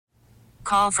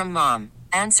Call from mom.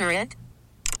 Answer it.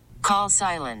 Call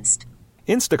silenced.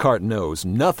 Instacart knows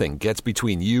nothing gets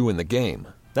between you and the game.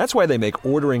 That's why they make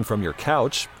ordering from your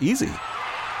couch easy.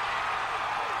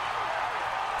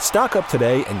 Stock up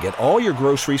today and get all your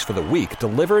groceries for the week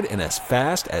delivered in as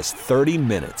fast as 30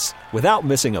 minutes without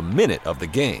missing a minute of the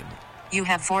game. You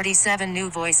have 47 new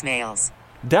voicemails.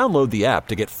 Download the app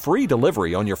to get free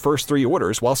delivery on your first 3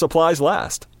 orders while supplies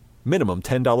last. Minimum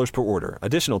 $10 per order.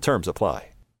 Additional terms apply.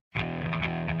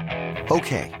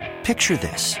 Okay, picture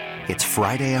this. It's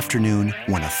Friday afternoon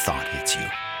when a thought hits you.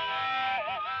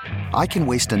 I can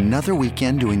waste another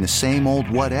weekend doing the same old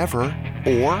whatever,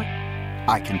 or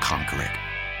I can conquer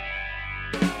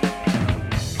it.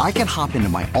 I can hop into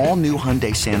my all-new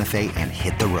Hyundai Santa Fe and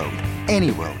hit the road.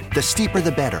 Any road. The steeper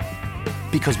the better.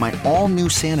 Because my all-new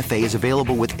Santa Fe is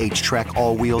available with H-Track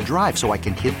all-wheel drive, so I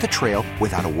can hit the trail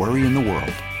without a worry in the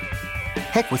world.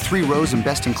 Heck, with 3 rows and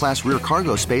best-in-class rear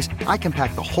cargo space, I can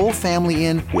pack the whole family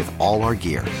in with all our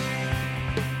gear.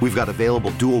 We've got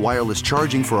available dual wireless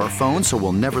charging for our phones, so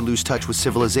we'll never lose touch with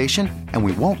civilization, and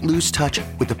we won't lose touch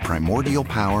with the primordial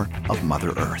power of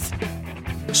Mother Earth.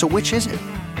 So which is it?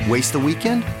 Waste the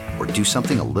weekend or do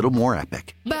something a little more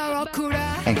epic?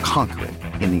 And conquer it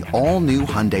in the all-new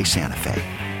Hyundai Santa Fe.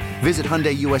 Visit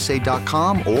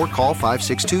HyundaiUSA.com or call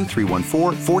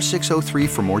 562-314-4603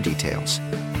 for more details.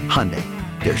 Hyundai,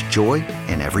 there's joy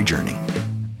in every journey.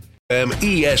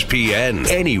 ESPN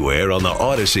anywhere on the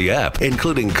Odyssey app,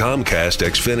 including Comcast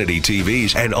Xfinity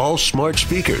TVs and all smart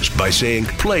speakers by saying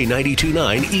Play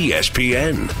 92.9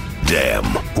 ESPN.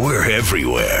 Damn, we're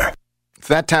everywhere. It's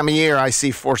that time of year I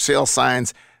see for sale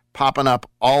signs popping up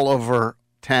all over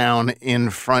town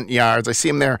in front yards. I see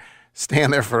them there,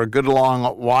 stand there for a good long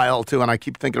while, too, and I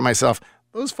keep thinking to myself,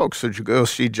 those folks should go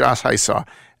see Josh Hysaw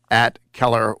at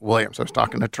Keller Williams. I was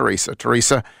talking to Teresa.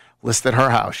 Teresa listed her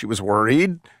house. She was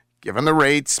worried, given the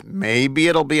rates, maybe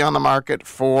it'll be on the market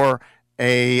for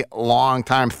a long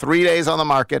time. 3 days on the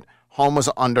market, home was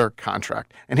under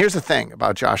contract. And here's the thing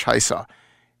about Josh Hysaw.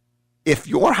 If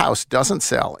your house doesn't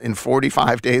sell in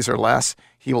 45 days or less,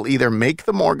 he will either make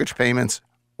the mortgage payments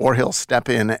or he'll step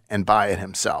in and buy it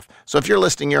himself. So if you're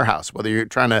listing your house, whether you're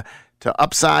trying to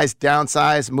upsize,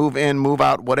 downsize, move in, move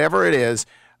out, whatever it is,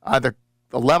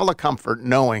 the level of comfort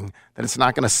knowing that it's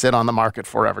not going to sit on the market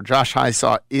forever. Josh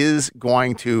Hysaw is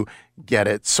going to get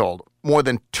it sold. More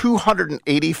than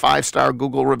 285 star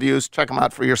Google reviews. Check them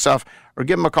out for yourself or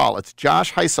give him a call. It's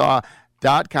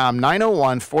joshhysaw.com,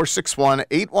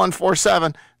 901-461-8147,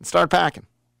 and start packing.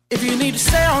 If you need to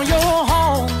sell your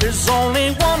home, there's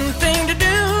only one thing to do.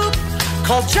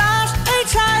 Call Josh,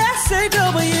 Hisaw.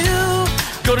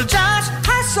 Go to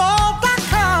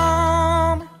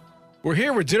joshhysaw.com. We're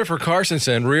here with Jennifer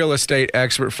Carsonson, real estate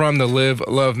expert from the Live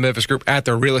Love Memphis Group at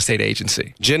the real estate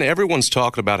agency. Jen, everyone's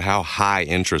talking about how high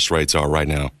interest rates are right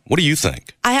now. What do you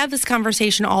think? I have this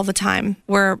conversation all the time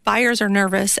where buyers are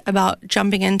nervous about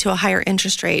jumping into a higher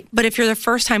interest rate. But if you're the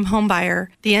first-time home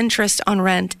buyer, the interest on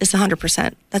rent is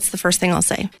 100%. That's the first thing I'll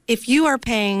say. If you are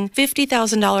paying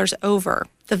 $50,000 over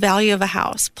the value of a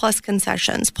house, plus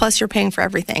concessions, plus you're paying for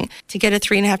everything, to get a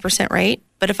 3.5% rate,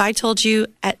 but if I told you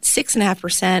at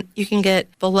 6.5%, you can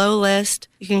get below list,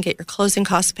 you can get your closing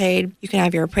costs paid, you can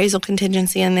have your appraisal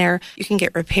contingency in there, you can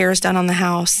get repairs done on the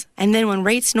house, and then when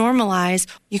rates normalize,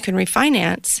 you can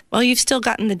refinance, well, you've still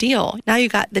gotten the deal. Now you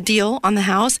got the deal on the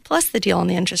house plus the deal on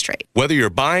the interest rate. Whether you're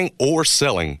buying or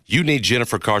selling, you need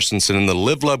Jennifer Carsonson in the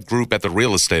Live Love Group at the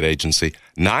real estate agency,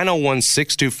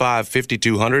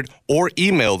 901-625-5200, or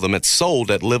email them at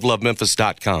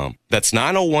sold@livelovememphis.com. That's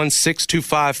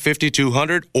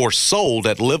 901-625-5200 or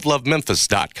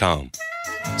sold@livelovememphis.com.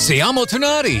 Siamo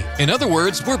Tonati. In other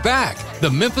words, we're back. The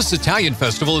Memphis Italian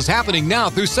Festival is happening now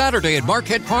through Saturday at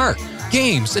Marquette Park.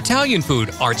 Games, Italian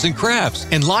food, arts and crafts,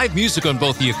 and live music on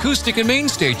both the acoustic and main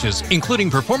stages,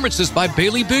 including performances by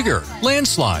Bailey Bigger,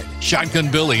 Landslide, Shotgun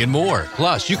Billy, and more.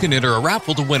 Plus, you can enter a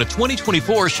raffle to win a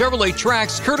 2024 Chevrolet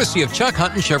Trax courtesy of Chuck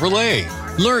Hutton Chevrolet.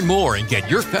 Learn more and get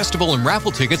your festival and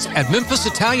raffle tickets at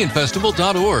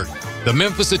memphisitalianfestival.org. The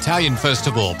Memphis Italian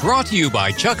Festival, brought to you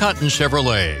by Chuck Hutton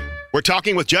Chevrolet. We're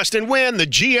talking with Justin Wynn, the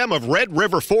GM of Red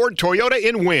River Ford Toyota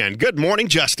in Wynn. Good morning,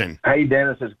 Justin. Hey,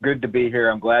 Dennis. It's good to be here.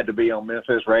 I'm glad to be on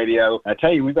Memphis Radio. I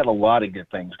tell you, we've got a lot of good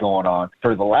things going on.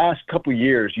 For the last couple of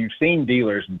years, you've seen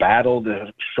dealers battle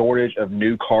the shortage of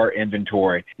new car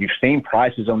inventory. You've seen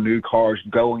prices on new cars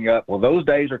going up. Well, those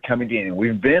days are coming in.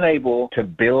 We've been able to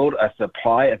build a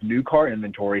supply of new car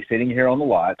inventory sitting here on the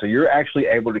lot. So you're actually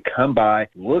able to come by,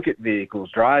 look at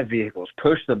vehicles, drive vehicles,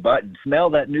 push the button, smell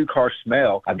that new car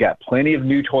smell. I've got plenty of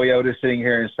new Toyotas sitting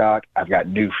here in stock. I've got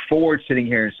new Fords sitting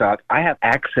here in stock. I have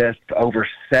access to over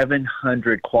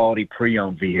 700 quality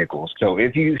pre-owned vehicles. So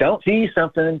if you don't see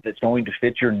something that's going to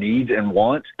fit your needs and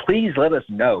wants, please let us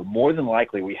know. More than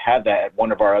likely, we have that at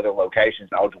one of our other locations.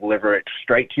 I'll deliver it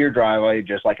straight to your driveway,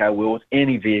 just like I will with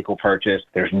any vehicle purchase.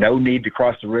 There's no need to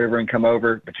cross the river and come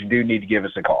over, but you do need to give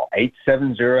us a call.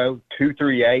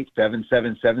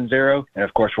 870-238-7770. And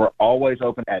of course, we're always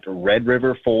open at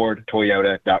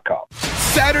RedRiverFordToyota.com.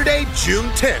 Saturday, June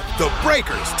 10th, the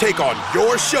Breakers take on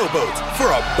your Showboats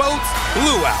for a Boats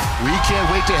Blueout. We can't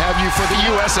wait to have you for the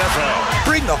USFL.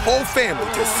 Bring the whole family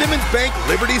to Simmons Bank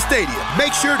Liberty Stadium.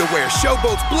 Make sure to wear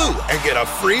Showboats Blue and get a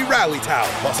free rally towel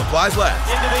while supplies last.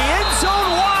 Into the end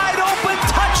zone, wide open,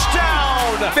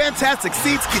 touchdown! Fantastic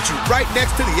seats get you right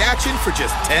next to the action for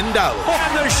just $10.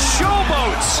 And the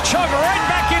Showboats chug right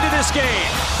back into this game.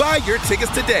 Buy your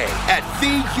tickets today at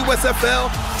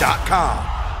theusfl.com.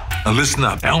 Now listen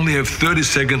up. I only have 30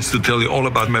 seconds to tell you all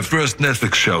about my first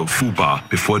Netflix show, FUBAR,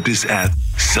 before this ad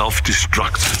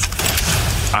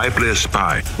self-destructs. I play a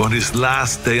spy who on his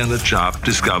last day on the job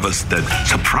discovers that,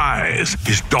 surprise,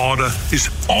 his daughter is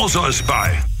also a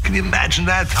spy. Can you imagine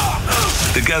that?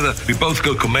 Together, we both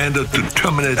go commando to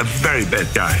terminate a very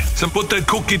bad guy. So put that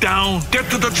cookie down, get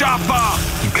to the chopper,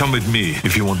 and come with me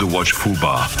if you want to watch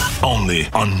FUBAR, only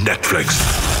on Netflix.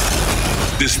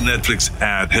 This Netflix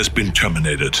ad has been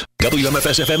terminated.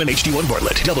 WMFS-FM and HD1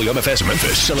 Bartlett. WMFS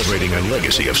Memphis, celebrating a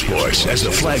legacy of sports as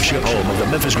the flagship home of the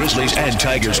Memphis Grizzlies and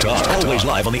Tigers Talk. Always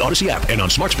live on the Odyssey app and on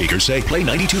smart speakers. Say Play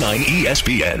 92.9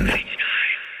 ESPN.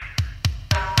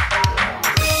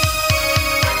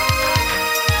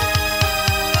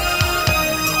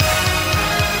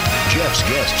 Jeff's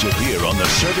guests appear on the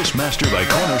Service Master by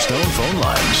Cornerstone phone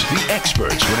lines. The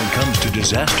experts when it comes to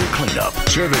disaster cleanup.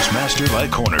 Service Master by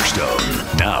Cornerstone.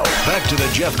 Now, back to the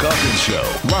Jeff Calkins Show.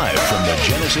 Live from the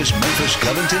Genesis Memphis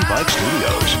Covington Pike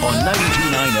Studios on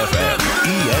 92.9 FM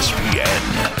ESPN.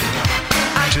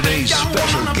 Today's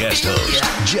special guest host,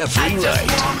 Jeffrey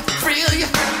Wright.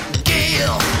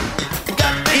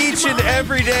 Each and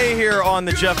every day here on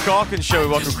the Jeff Calkins Show, we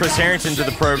welcome Chris Herrington to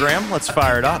the program. Let's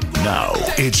fire it up. Now,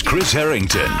 it's Chris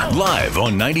Herrington, live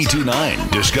on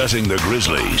 92.9, discussing the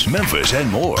Grizzlies, Memphis, and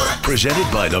more. Presented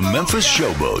by the Memphis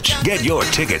Showboats. Get your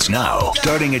tickets now,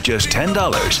 starting at just $10.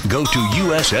 Go to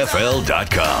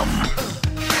USFL.com.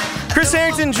 Chris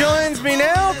Herrington joins me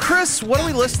now. Chris, what are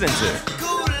we listening to?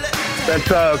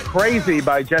 That's Crazy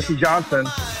by Jesse Johnson,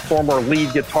 former lead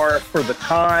guitarist for The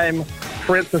Time,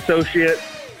 Prince associate,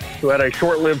 who had a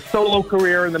short-lived solo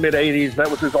career in the mid-'80s. That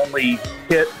was his only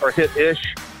hit or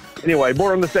hit-ish. Anyway,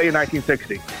 born on this day in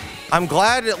 1960. I'm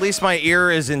glad at least my ear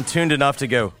is in tuned enough to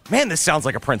go, man, this sounds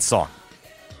like a Prince song.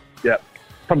 Yep.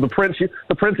 From the Prince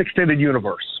Extended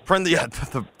Universe.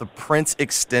 The Prince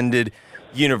Extended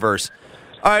Universe.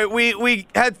 All right, we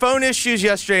had phone issues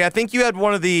yesterday. I think you had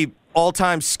one of the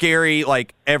all-time scary,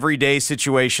 like, everyday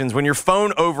situations when your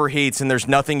phone overheats and there's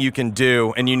nothing you can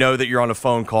do and you know that you're on a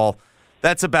phone call.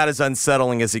 That's about as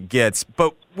unsettling as it gets.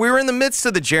 But we're in the midst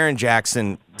of the Jaren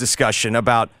Jackson discussion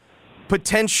about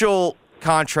potential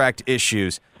contract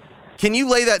issues. Can you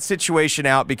lay that situation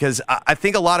out? Because I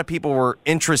think a lot of people were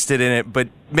interested in it, but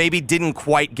maybe didn't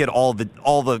quite get all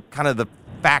the kind of the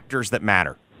factors that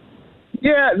matter.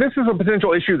 Yeah, this is a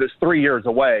potential issue that's 3 years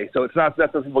away, so it's not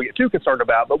something people get too concerned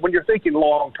about. But when you're thinking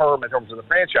long-term in terms of the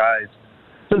franchise,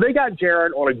 so they got Jaren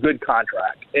on a good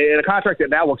contract, and a contract that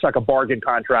now looks like a bargain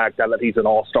contract now that he's an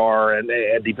all-star and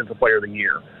Defensive Player of the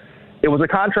Year. It was a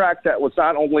contract that was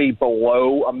not only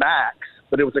below a max,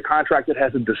 but it was a contract that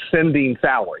has a descending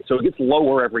salary, so it gets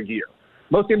lower every year.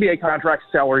 Most NBA contracts'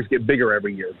 salaries get bigger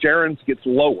every year. Jaren's gets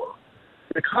lower.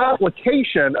 The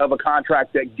complication of a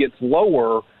contract that gets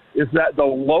lower is that the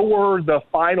lower the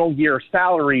final year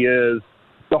salary is,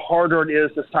 the harder it is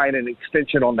to sign an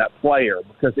extension on that player,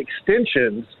 because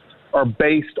extensions are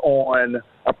based on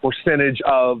a percentage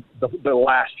of the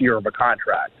last year of a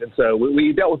contract. And so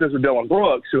we dealt with this with Dillon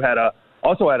Brooks, who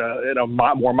also had in a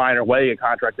more minor way a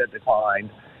contract that declined.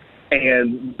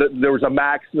 And there was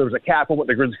a cap on what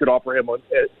the Grizzlies could offer him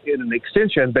in an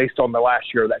extension based on the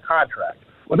last year of that contract.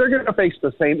 Well, they're going to face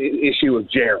the same issue with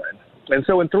Jaren. And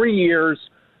so in 3 years,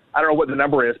 I don't know what the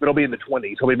number is, but it'll be in the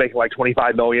 20s. He'll be making like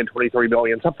 $25 million, $23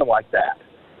 million, something like that.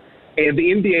 And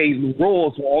the NBA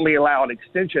rules will only allow an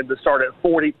extension to start at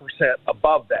 40%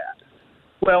 above that.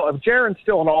 Well, if Jaren's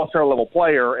still an all-star level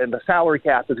player and the salary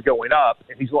cap is going up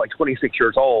and he's like 26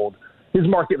 years old, his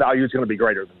market value is going to be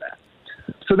greater than that.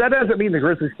 So that doesn't mean the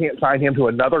Grizzlies can't sign him to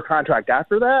another contract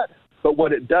after that. But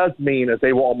what it does mean is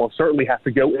they will almost certainly have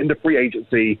to go into free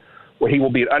agency where he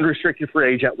will be an unrestricted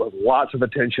free agent with lots of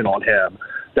attention on him,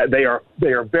 that they are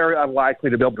very unlikely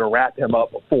to be able to wrap him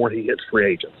up before he hits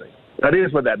free agency. That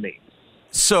is what that means.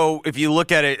 So if you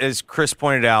look at it, as Chris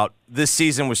pointed out, this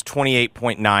season was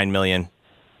 $28.9 million.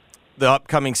 The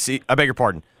upcoming I beg your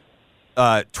pardon.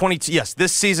 Yes,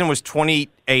 this season was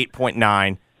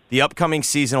 $28.9. The upcoming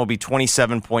season will be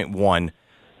 $27.1,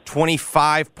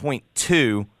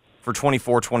 $25.2 for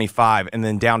 24-25, and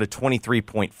then down to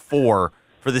 $23.4 for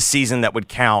the season that would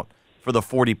count for the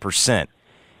 40%.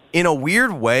 In a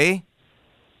weird way,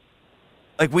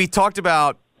 like we talked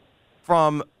about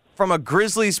from a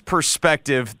Grizzlies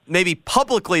perspective, maybe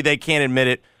publicly they can't admit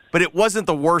it, but it wasn't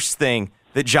the worst thing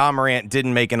that Ja Morant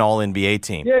didn't make an All-NBA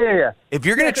team. Yeah. If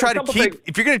you're going to try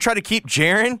to keep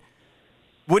Jaren,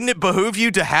 wouldn't it behoove you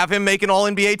to have him make an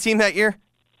All-NBA team that year?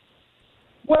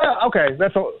 Well, okay,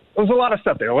 there's a lot of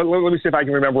stuff there. Let me see if I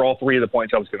can remember all three of the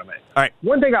points I was going to make. All right.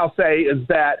 One thing I'll say is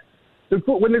that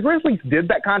when the Grizzlies did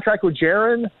that contract with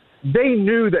Jaren, they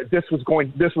knew that this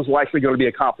was likely going to be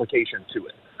a complication to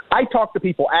it. I talked to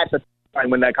people at the time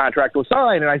when that contract was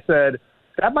signed, and I said,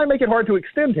 that might make it hard to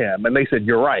extend him. And they said,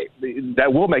 you're right.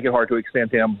 That will make it hard to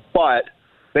extend him. But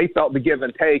they felt the give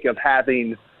and take of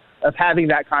having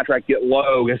that contract get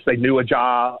low as they knew a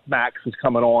Ja Max was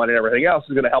coming on and everything else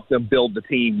was going to help them build the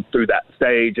team through that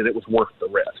stage, and it was worth the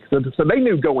risk. So they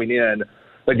knew going in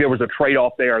that there was a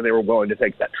trade-off there, and they were willing to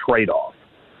take that trade-off.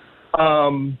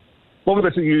 What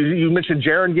was this? You mentioned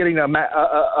Jaren getting a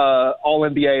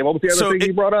All-NBA. What was the other thing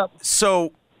you brought up?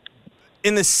 So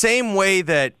in the same way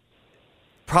that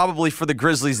probably for the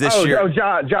Grizzlies this year.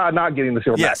 Ja not getting the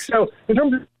Supermax. Yes. So in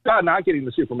terms of Ja not getting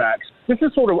the Supermax, this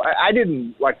is sort of, I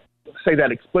didn't say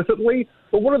that explicitly,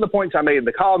 but one of the points I made in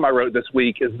the column I wrote this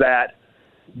week is that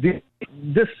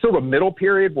this sort of middle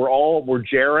period where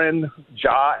Jaren,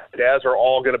 Ja, and Dez are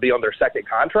all going to be on their second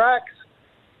contracts,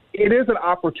 it is an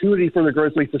opportunity for the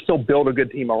Grizzlies to still build a good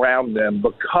team around them,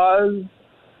 because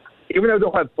even though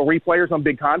they'll have three players on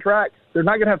big contracts, they're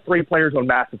not going to have three players on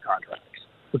massive contracts,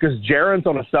 because Jaren's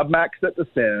on a submax that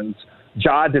descends.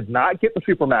 Ja did not get the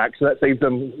Supermax, so that saves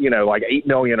them, like $8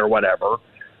 million or whatever,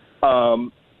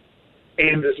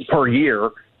 and per year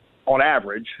on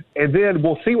average. And then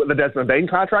we'll see what the Desmond Bane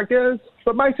contract is.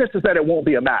 But my sense is that it won't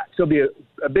be a max. It'll be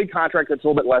a big contract that's a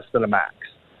little bit less than a max.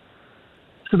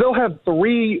 So they'll have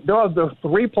the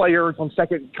three players on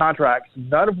second contracts,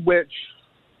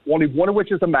 only one of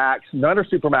which is a max, none are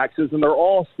Supermaxes, and they're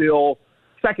all still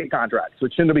second contracts,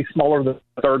 which tend to be smaller than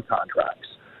third contracts.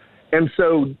 And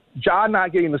so Ja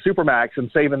not getting the Supermax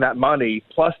and saving that money,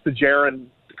 plus the Jaren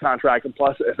contract, and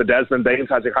plus if the Desmond Bane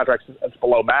has a contract that's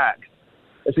below max,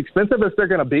 as expensive as they're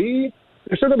going to be,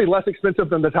 they're still going to be less expensive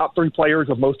than the top three players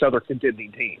of most other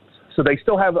contending teams. So they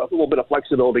still have a little bit of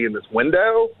flexibility in this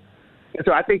window. And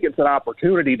so I think it's an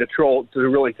opportunity to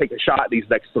really take a shot at these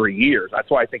next 3 years. That's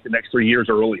why I think the next 3 years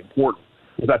are really important,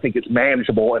 because I think it's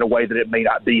manageable in a way that it may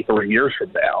not be 3 years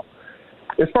from now.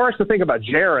 As far as to think about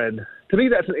Jaren, to me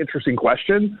that's an interesting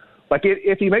question. Like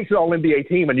if he makes an All-NBA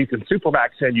team and you can Supermax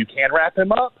him, you can wrap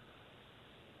him up.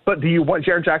 But do you want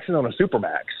Jaren Jackson on a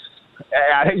Supermax?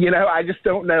 I just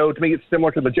don't know. To me, it's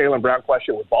similar to the Jaylen Brown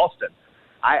question with Boston.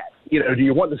 Do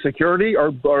you want the security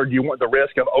or do you want the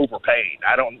risk of overpaying?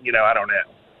 I don't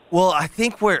know. Well, I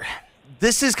think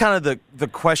this is kind of the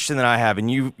question that I have,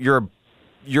 and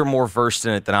you're more versed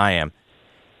in it than I am.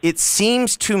 It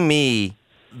seems to me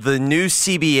the new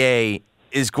CBA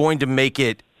is going to make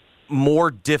it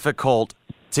more difficult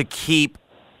to keep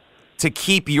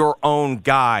your own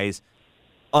guys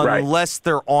unless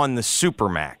they're on the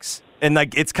Supermax. And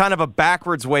it's kind of a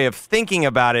backwards way of thinking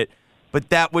about it, but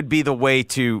that would be the way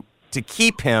to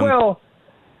keep him. Well,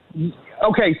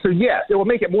 okay, so yes, it will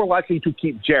make it more likely to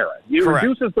keep Jaren. It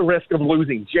reduces the risk of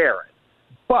losing Jaren,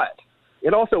 but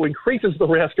it also increases the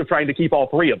risk of trying to keep all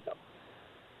three of them.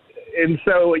 And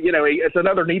so, it's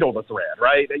another needle to thread,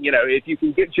 right? If you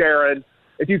can get Jaren,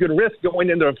 if you can risk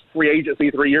going into free agency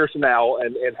 3 years from now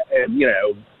and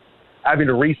having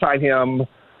to re-sign him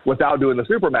without doing the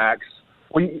Supermax,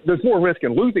 there's more risk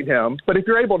in losing him. But if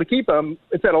you're able to keep him,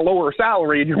 it's at a lower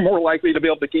salary, and you're more likely to be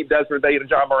able to keep Desmond Bane and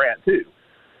Ja Morant too,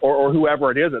 or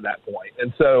whoever it is at that point.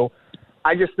 And so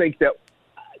I just think that,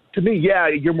 to me,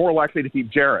 you're more likely to keep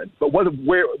Jaren.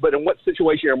 But in what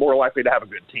situation you're more likely to have a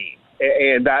good team?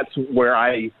 And that's where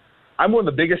I'm one of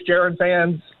the biggest Jaren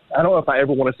fans. I don't know if I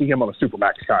ever want to see him on a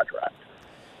Supermax contract.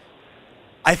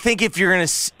 I think if you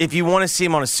want to see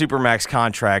him on a Supermax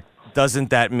contract, doesn't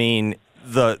that mean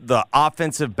the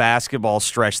offensive basketball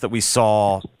stretch that we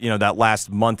saw, that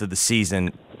last month of the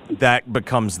season, that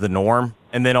becomes the norm,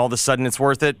 and then all of a sudden it's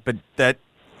worth it? But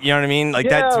You know what I mean? Like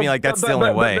that to me, like that's the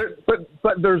only way.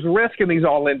 But there's risk in these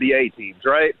All-NBA teams,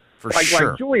 right? For sure.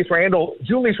 Like Julius Randle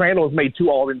has made 2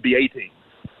 All-NBA teams.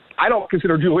 I don't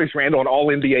consider Julius Randle an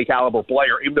All-NBA caliber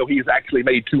player, even though he's actually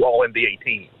made 2 All-NBA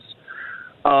teams.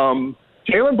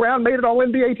 Jaylen Brown made an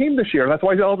All-NBA team this year. That's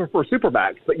why he's eligible for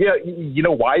Supermax. But yeah, you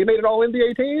know why he made an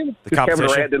All-NBA team? Because Kevin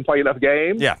Durant didn't play enough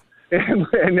games. Yeah. And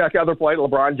like other players,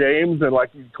 LeBron James and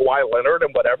like Kawhi Leonard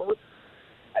and whatever.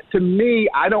 To me,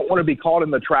 I don't want to be caught in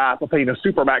the trap of paying a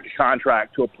Supermax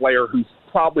contract to a player who's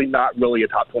probably not really a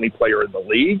top 20 player in the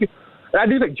league. And I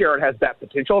do think Jaren has that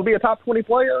potential to be a top 20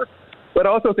 player. But I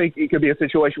also think it could be a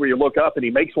situation where you look up and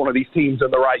he makes one of these teams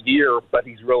in the right year, but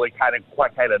he's really kind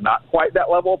of not quite that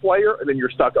level of player, and then you're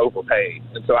stuck overpaying.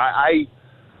 And so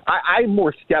I'm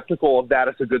more skeptical of that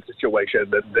as a good situation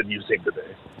than you seem to be.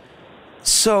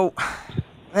 So,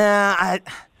 But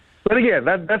again,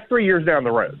 that's 3 years down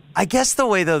the road. I guess the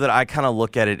way, though, that I kind of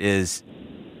look at it is,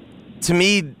 to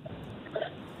me,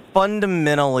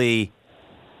 fundamentally,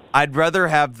 I'd rather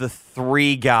have the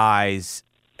 3 guys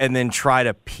and then try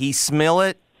to piecemeal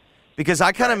it, because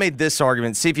I kind of made this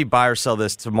argument. See if you buy or sell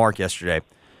this to Mark yesterday.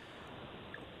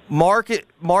 Mark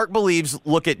believes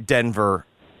look at Denver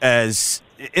as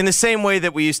in the same way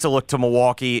that we used to look to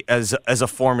Milwaukee as a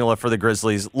formula for the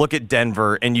Grizzlies. Look at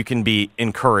Denver, and you can be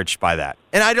encouraged by that.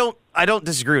 And I don't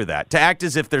disagree with that. To act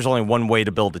as if there's only one way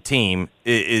to build a team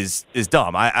is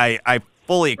dumb. I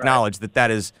fully acknowledge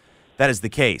that is the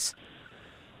case.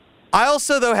 I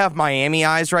also, though, have Miami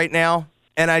eyes right now.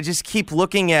 And I just keep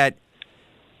looking at,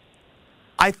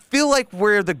 I feel like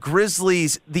where the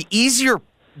Grizzlies, the easier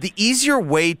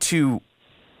way to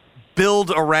build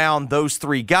around those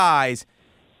 3 guys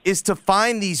is to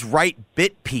find these right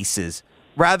bit pieces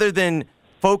rather than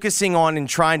focusing on and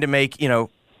trying to make, an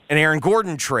Aaron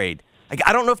Gordon trade. Like,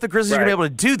 I don't know if the Grizzlies are going to be able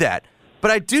to do that, but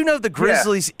I do know the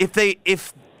Grizzlies, if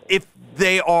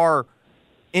they are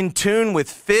in tune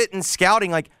with fit and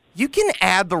scouting, like, you can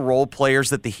add the role players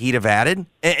that the Heat have added,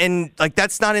 and like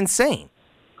that's not insane.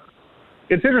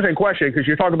 It's an interesting question because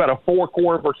you're talking about a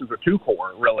 4-core versus a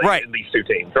 2-core, really, in these 2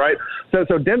 teams, right?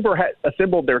 So Denver had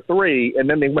assembled their 3, and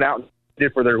then they went out and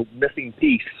did for their missing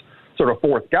piece, sort of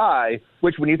 4th guy,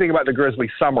 which when you think about the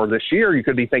Grizzlies summer this year, you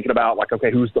could be thinking about, like,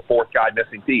 okay, who's the 4th guy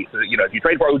missing piece? If you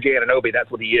trade for OG Anunoby, that's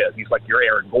what he is. He's like your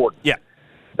Aaron Gordon. Yeah.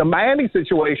 The Miami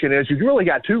situation is you've really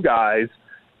got 2 guys,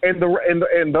 and the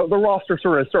roster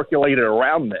sort of circulated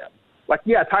around them. Like,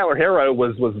 yeah, Tyler Herro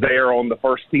was there on the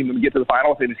first team to get to the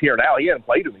finals, and he's here now. He hadn't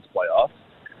played in these playoffs.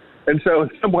 And so in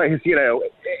some ways, to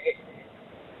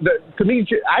me,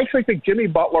 I actually think Jimmy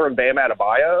Butler and Bam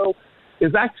Adebayo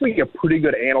is actually a pretty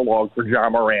good analog for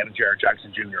John Morant and Jaren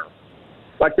Jackson Jr.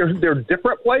 Like, they're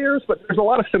different players, but there's a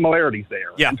lot of similarities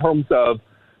there in terms of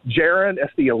Jaren as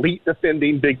the elite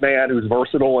defending big man who's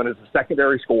versatile and is a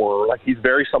secondary scorer. Like, he's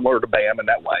very similar to Bam in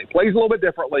that way. Plays a little bit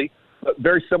differently, but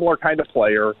very similar kind of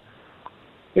player.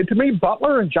 And to me,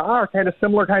 Butler and Ja are kind of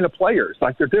similar kind of players.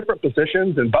 Like, they're different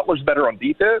positions, and Butler's better on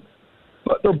defense,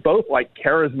 but they're both, like,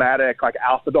 charismatic, like,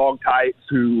 alpha dog types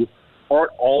who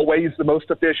aren't always the most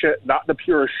efficient, not the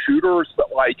purest shooters,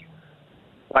 but, like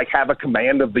have a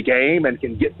command of the game and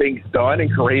can get things done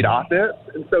and create offense.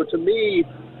 And so to me,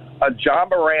 a John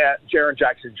Morant, Jaren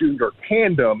Jackson Jr.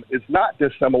 tandem is not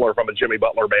dissimilar from a Jimmy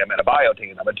Butler, Bam Adebayo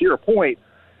tandem. And to your point,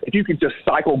 if you can just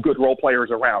cycle good role players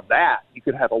around that, you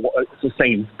could have a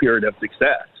sustained period of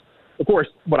success. Of course,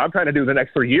 what I'm trying to do the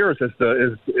next 3 years is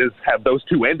have those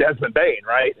 2 and Desmond Bane,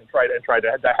 right, and try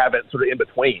to have it sort of in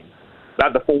between,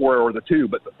 not the 4 or the 2,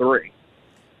 but the 3.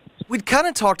 We'd kind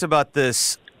of talked about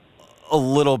this a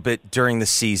little bit during the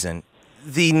season.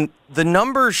 The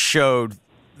numbers showed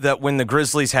that when the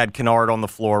Grizzlies had Kennard on the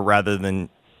floor rather than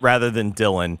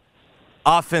Dillon,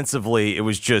 offensively it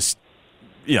was just,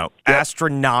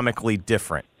 astronomically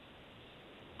different.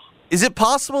 Is it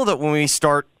possible that when we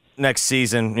start next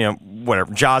season,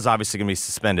 whatever, Ja's obviously going to be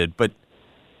suspended, but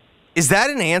is that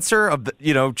an answer of,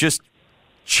 just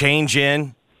change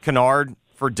in Kennard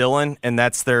for Dillon, and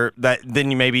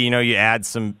then you add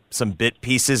some bit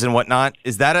pieces and whatnot?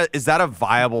 Is that a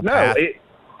viable path? No,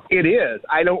 it is.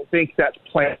 I don't think that's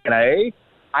plan A.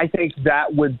 I think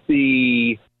that would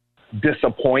be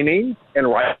disappointing, and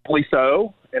rightfully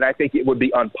so. And I think it would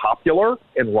be unpopular,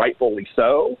 and rightfully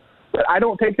so. But I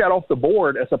don't take that off the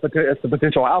board as the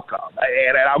potential outcome.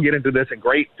 And I'll get into this in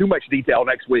too much detail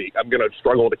next week. I'm going to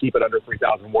struggle to keep it under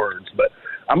 3,000 words. But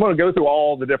I'm going to go through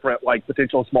all the different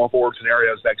potential small forward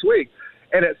scenarios next week.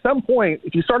 And at some point,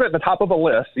 if you start at the top of a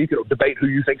list, you could debate who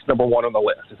you think's number 1 on the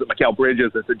list. Is it Mikal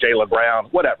Bridges? Is it Jaylen Brown?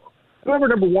 Whatever. Whoever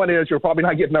number 1 is, you'll probably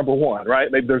not get number 1,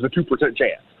 right? Maybe there's a 2%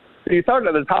 chance. So you start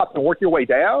at the top and work your way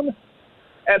down.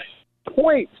 At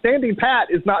point, standing pat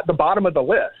is not the bottom of the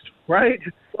list, right?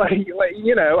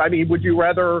 Would you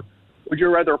rather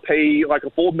pay like a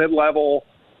full mid-level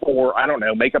for, I don't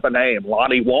know, make up a name,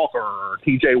 Lonnie Walker or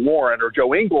T.J. Warren or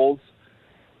Joe Ingles,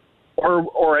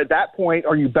 or at that point,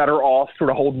 are you better off sort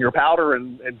of holding your powder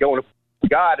and going to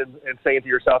God and saying to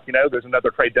yourself, there's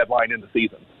another trade deadline in the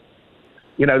season?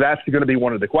 That's going to be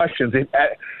one of the questions.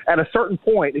 At a certain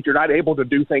point, if you're not able to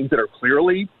do things that are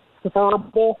clearly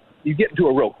preferable, you get into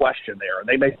a real question there, and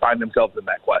they may find themselves in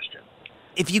that question.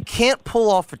 If you can't pull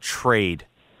off a trade,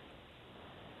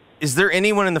 is there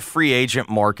anyone in the free agent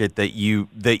market that you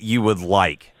would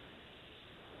like?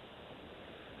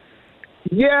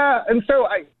 Yeah, and so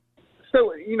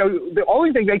the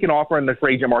only thing they can offer in the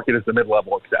free agent market is the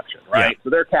mid-level exception, right? Yeah. So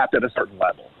they're capped at a certain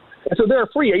level. And so there are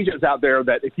free agents out there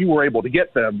that if you were able to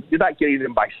get them, you're not getting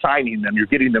them by signing them. You're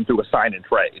getting them through a sign and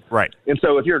trade. Right. And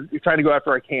so if you're trying to go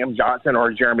after a Cam Johnson or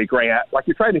a Jeremy Grant,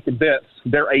 you're trying to convince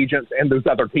their agents and those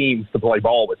other teams to play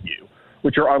ball with you,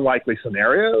 which are unlikely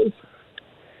scenarios.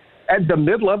 At the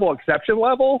mid-level exception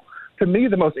level, to me,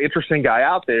 the most interesting guy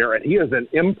out there, and he is an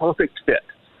imperfect fit,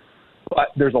 but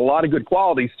there's a lot of good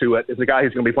qualities to it, is a guy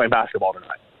who's going to be playing basketball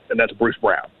tonight, and that's Bruce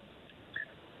Brown.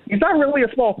 He's not really a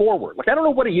small forward. I don't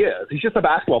know what he is. He's just a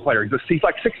basketball player. He's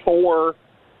like 6'4",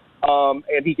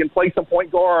 and he can play some point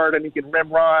guard, and he can rim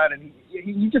run, and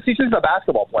he's just a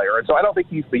basketball player. And so I don't think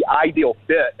he's the ideal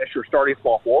fit as your starting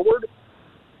small forward,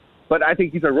 but I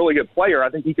think he's a really good player. I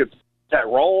think he could that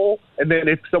role, and then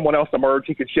if someone else emerged,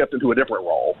 he could shift into a different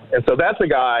role. And so that's a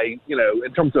guy,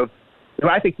 in terms of,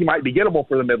 I think he might be gettable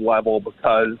for the mid-level,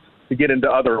 because to get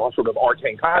into other sort of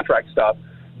arcane contract stuff,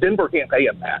 Denver can't pay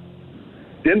him that.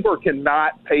 Denver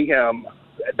cannot pay him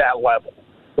at that level,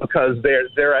 because the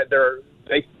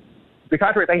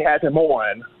contract they had him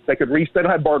on, they don't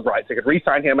have bird rights. They could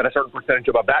re-sign him at a certain percentage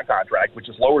above that contract, which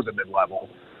is lower than mid-level.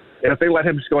 And if they let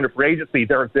him just go into free agency,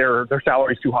 their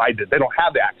salary's too high. They don't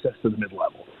have the access to the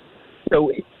mid-level.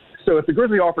 So if the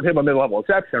Grizzlies offered him a mid-level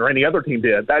exception, or any other team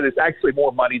did, that is actually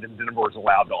more money than Denver is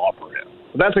allowed to offer him.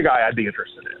 So that's a guy I'd be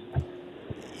interested in.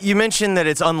 You mentioned that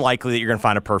it's unlikely that you're going to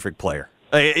find a perfect player.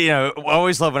 I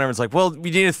always love when everyone's like, well,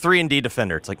 you need a 3-and-D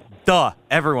defender. It's like, duh,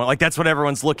 everyone. That's what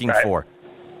everyone's looking for.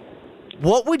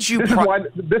 What would you... This is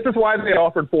why they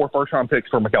offered 4 first-round picks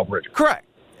for Mikal Bridges. Correct.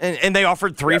 And they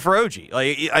offered 3 for OG.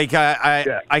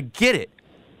 I get it.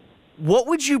 What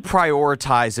would you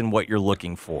prioritize in what you're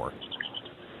looking for?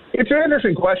 It's an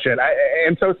interesting question.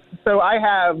 I've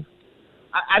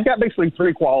got basically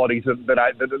 3 qualities that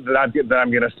I'm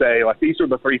going to say, these are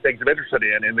the 3 things I'm interested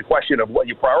in. And the question of what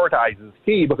you prioritize is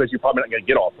key, because you're probably not going to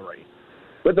get all 3.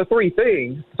 But the 3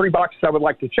 boxes I would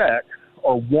like to check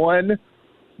are: 1,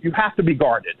 you have to be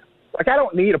guarded. I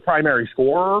don't need a primary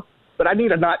scorer, but I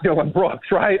need a not Dillon Brooks,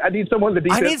 right? I need someone the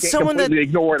defense can't completely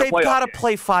ignore. They've got to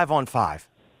play 5-on-5.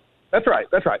 That's right.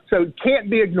 So can't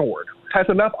be ignored. Has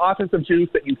enough offensive juice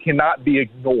that you cannot be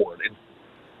ignored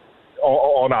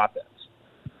on offense.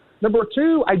 Number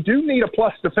 2, I do need a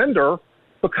plus defender,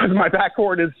 because my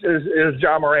backcourt is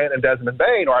John Morant and Desmond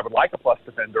Bane, or I would like a plus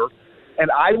defender.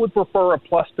 And I would prefer a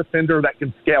plus defender that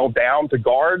can scale down to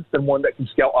guards than one that can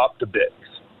scale up to bigs.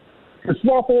 The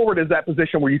small forward is that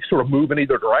position where you sort of move in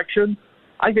either direction.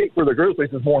 I think for the Grizzlies,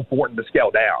 it's more important to scale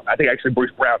down. I think actually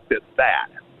Bruce Brown fits that.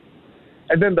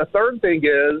 And then the third thing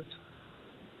is,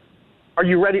 are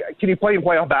you ready? Can you play in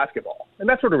playoff basketball? And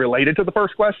that's sort of related to the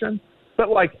first question. But,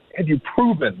 have you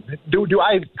proven? Do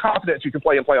I have confidence you can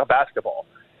play in playoff basketball?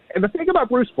 And the thing about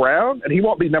Bruce Brown, and he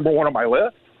won't be number 1 on my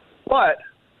list, but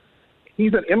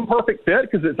he's an imperfect fit,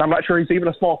 because I'm not sure he's even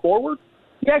a small forward.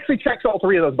 He actually checks all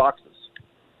 3 of those boxes.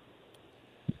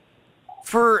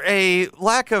 For a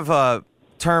lack of a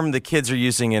term the kids are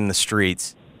using in the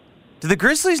streets, do the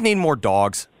Grizzlies need more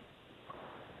dogs?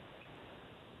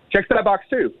 Checks that box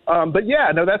too. But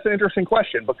yeah, no, that's an interesting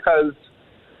question, because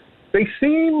they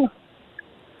seem,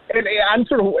 and I'm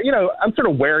sort of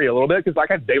wary a little bit, because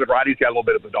David Roddy's got a little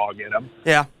bit of a dog in him.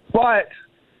 Yeah. But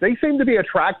they seem to be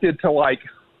attracted to I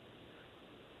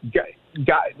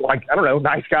don't know,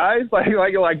 nice guys, like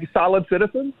solid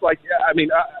citizens.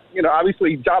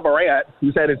 Obviously John Morant,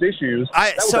 who's had his issues.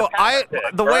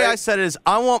 The way I said it is,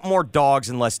 I want more dogs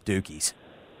and less dookies.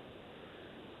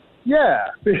 Yeah,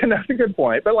 that's a good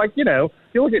point. But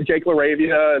you look at Jake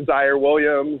LaRavia and Zaire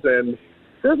Williams, and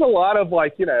there's a lot of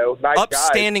nice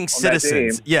upstanding guys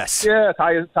citizens. Yes. Yeah,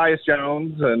 Tyus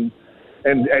Jones and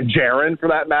Jaren, for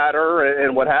that matter,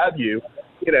 and what have you.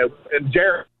 And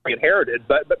Jaren inherited,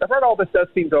 but the front office does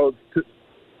seem to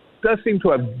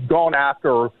have gone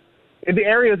after, in the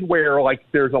areas where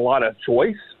there's a lot of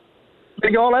choice. They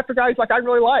go after guys I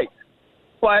really like.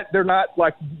 but they're not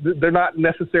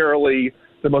necessarily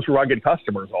the most rugged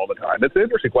customers all the time. It's an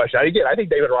interesting question. Again, I think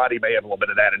David Roddy may have a little bit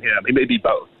of that in him. He may be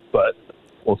both, but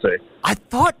we'll see. I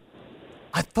thought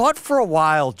for a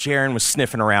while Jaren was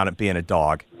sniffing around at being a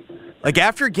dog. Like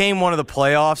after game one of the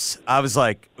playoffs, I was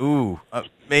like, ooh,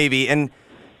 maybe. And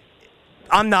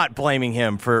I'm not blaming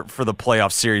him for the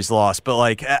playoff series loss, but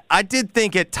like I did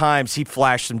think at times he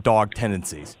flashed some dog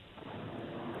tendencies.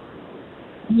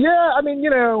 Yeah, I mean,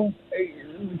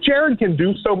 Jaren can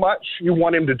do so much. You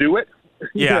want him to do it,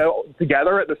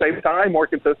 together at the same time more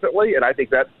consistently, and I think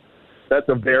that's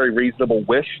a very reasonable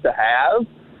wish to have.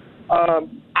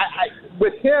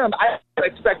 With him, I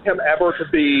don't expect him ever to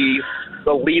be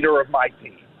the leader of my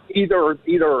team, either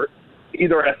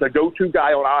as a go-to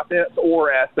guy on offense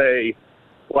or as the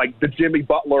Jimmy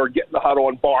Butler get in the huddle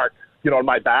and bark, on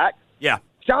my back. Yeah,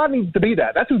 John needs to be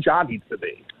that. That's who John needs to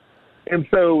be. And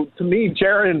so, to me,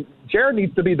 Jaren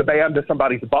needs to be the band to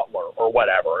somebody's Butler or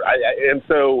whatever. And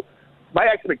so, my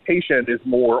expectation is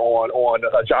more on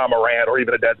a John Morant or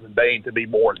even a Desmond Bane to be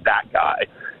more that guy.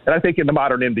 And I think in the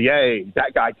modern NBA,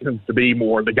 that guy tends to be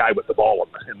more the guy with the ball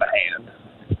in the hand.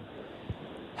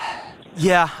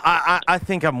 Yeah, I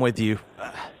think I'm with you.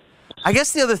 I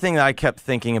guess the other thing that I kept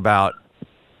thinking about,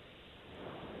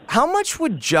 how much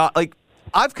would Ja,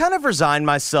 I've kind of resigned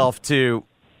myself to,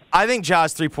 I think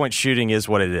Ja's three-point shooting is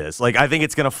what it is. I think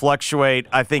it's going to fluctuate.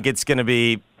 I think it's going to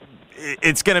be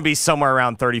somewhere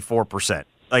around 34%.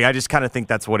 I just kind of think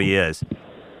that's what he is.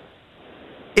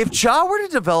 If Ja were to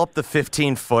develop the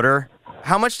 15-footer,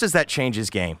 how much does that change his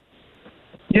game?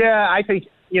 Yeah, I think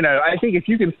if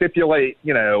you can stipulate,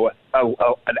 an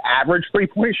average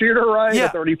three-point shooter, right? Yeah.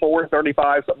 34,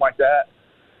 35, something like that.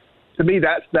 To me,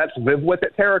 that's live with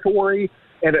it territory.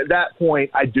 And at that point,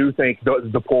 I do think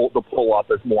the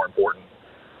pull-up is more important.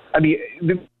 I mean,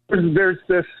 there's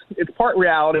this, it's part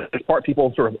reality, it's part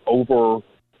people sort of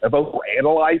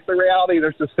overanalyze the reality.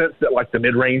 There's this sense that the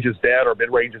mid-range is dead or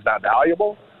mid-range is not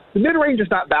valuable. The mid-range is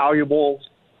not valuable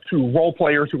to role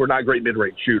players who are not great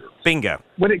mid-range shooters. Bingo.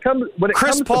 When it comes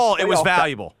Chris Paul, it was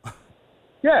valuable.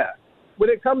 Yeah. When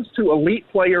it comes to elite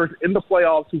players in the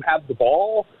playoffs who have the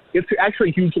ball, it's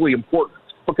actually hugely important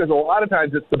because a lot of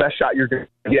times it's the best shot you're going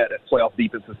to get as playoff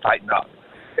defenses tighten up.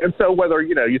 And so whether,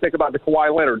 you think about the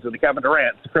Kawhi Leonards and the Kevin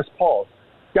Durant's, the Chris Pauls,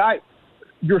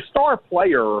 your star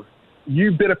player,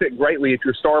 you benefit greatly if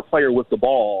your star player with the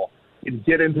ball can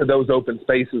get into those open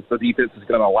spaces the defense is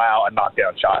going to allow a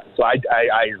knockdown shot. So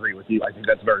I agree with you. I think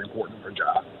that's very important for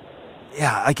Ja.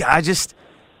 Yeah,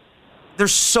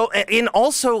 there's so, and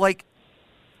also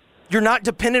you're not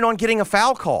dependent on getting a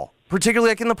foul call,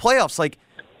 particularly in the playoffs.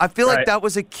 I feel like that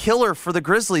was a killer for the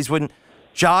Grizzlies when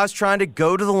Ja's trying to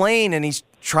go to the lane and he's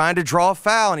trying to draw a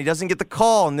foul and he doesn't get the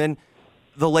call, and then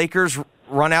the Lakers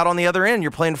run out on the other end.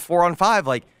 You're playing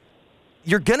 4-on-5.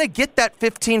 You're going to get that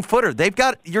 15-footer.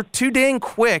 You're too dang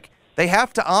quick. They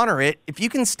have to honor it. If you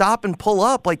can stop and pull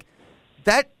up,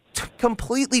 that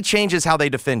completely changes how they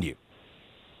defend you.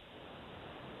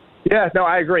 Yeah, no,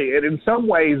 I agree. And in some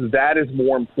ways, that is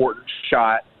more important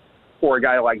shot for a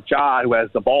guy like Ja who has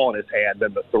the ball in his hand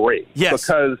than the three. Yes.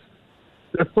 Because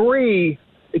the three,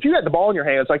 if you had the ball in your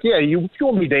hand, it's you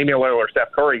want to be Damian Lillard or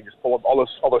Steph Curry, just pull up,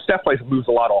 although Steph plays moves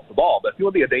a lot off the ball. But if you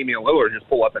want to be a Damian Lillard, just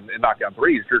pull up and knock down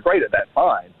threes, you're great at that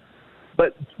time.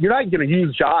 But you're not going to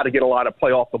use Ja to get a lot of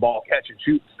play off the ball, catch and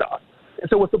shoot stuff. And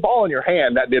so with the ball in your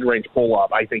hand, that mid-range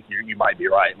pull-up, I think you might be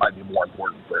right. It might be more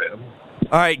important for him.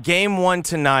 All right, game one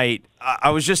tonight.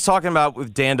 I was just talking about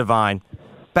with Dan Devine.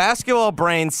 Basketball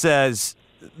Brain says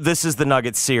this is the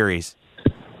Nuggets series.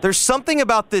 There's something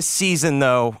about this season,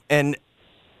 though, and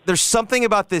there's something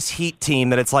about this Heat team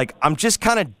that it's I'm just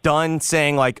kind of done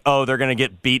saying, oh, they're going to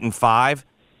get beaten 5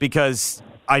 because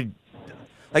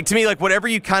to me, whatever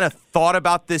you kind of thought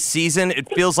about this season,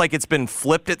 it feels like it's been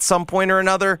flipped at some point or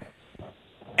another.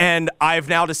 And I've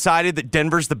now decided that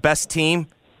Denver's the best team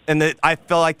and that I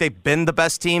feel like they've been the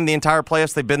best team the entire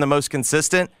playoffs. They've been the most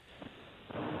consistent.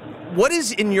 What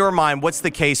is, in your mind, what's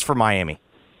the case for Miami?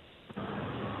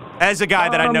 As a guy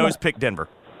that I know has picked Denver.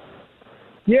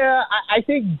 Yeah, I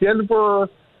think Denver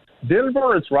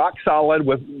is rock solid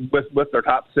with their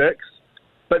top 6,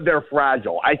 but they're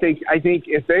fragile. I think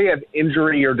if they have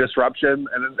injury or disruption,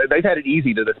 and they've had it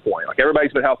easy to this point,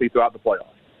 everybody's been healthy throughout the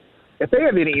playoffs. If they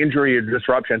have any injury or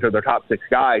disruption to their top 6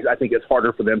 guys, I think it's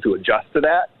harder for them to adjust to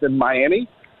that than Miami.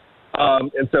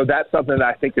 And so that's something that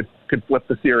I think could flip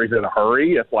the series in a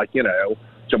hurry if,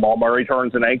 Jamal Murray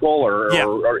turns an ankle or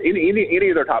any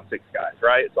of their top 6 guys,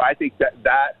 right? So I think that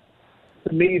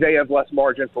to me, they have less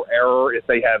margin for error if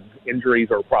they have injuries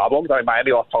or problems.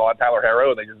 Miami lost Tyler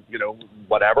Herro, and they just,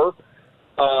 whatever.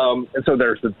 And so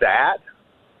there's that.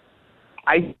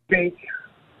 I think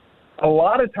a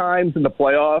lot of times in the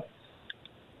playoffs,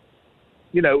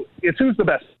 it's who's the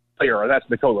best player, and that's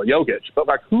Nikola Jokic. But,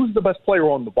 who's the best player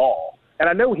on the ball? And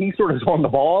I know he sort of is on the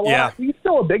ball a lot. Yeah. He's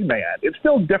still a big man. It's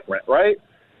still different, right?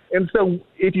 And so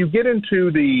if you get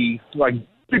into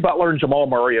Jimmy Butler and Jamal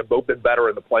Murray have both been better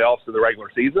in the playoffs than the regular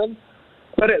season.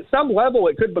 But at some level,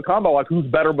 it could become who's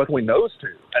better between those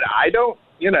two. And I don't,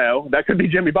 that could be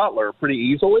Jimmy Butler pretty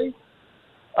easily.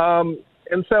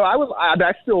 And so I would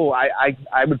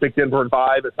pick Denver in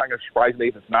 5. It's not going to surprise me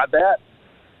if it's not that.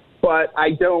 But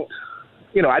I don't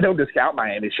discount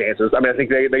Miami's chances. I mean, I think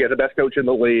they got the best coach in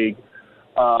the league.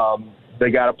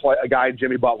 They got a guy,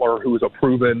 Jimmy Butler, who is a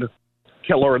proven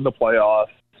killer in the playoffs.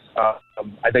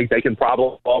 I think they can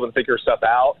problem solve and figure stuff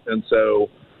out. And so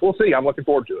we'll see. I'm looking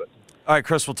forward to it. All right,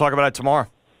 Chris, we'll talk about it tomorrow.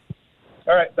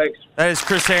 All right, thanks. That is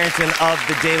Chris Herrington of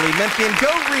the Daily Memphian. Go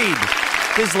read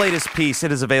his latest piece.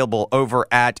 It is available over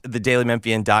at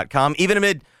thedailymemphian.com. Even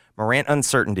amid Morant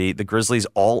uncertainty, the Grizzlies'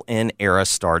 all-in era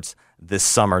starts this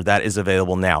summer. That is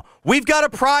available now. We've got a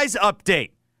prize update.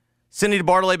 Cindy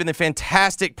DeBartolay, been the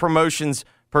fantastic promotions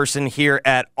person here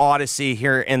at Odyssey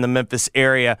here in the Memphis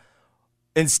area.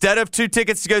 Instead of 2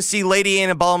 tickets to go see Lady A,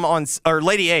 we can't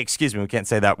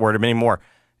say that word anymore.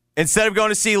 Instead of going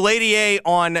to see Lady A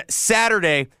on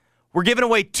Saturday, we're giving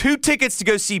away 2 tickets to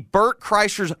go see Bert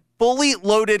Kreischer's fully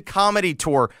loaded comedy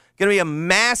tour. Going to be a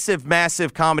massive,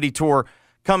 massive comedy tour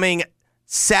coming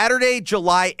Saturday,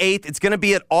 July 8th. It's going to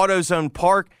be at AutoZone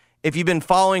Park. If you've been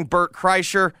following Bert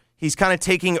Kreischer, he's kind of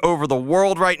taking over the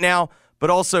world right now, but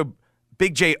also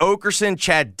Big J. Okerson,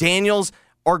 Chad Daniels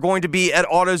are going to be at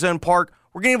AutoZone Park.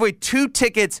 We're going to give away 2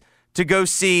 tickets to go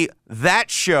see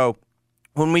that show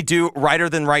when we do Writer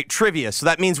Than Wright Trivia. So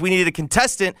that means we needed a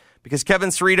contestant because Kevin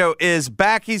Cerrito is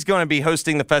back. He's going to be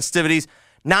hosting the festivities.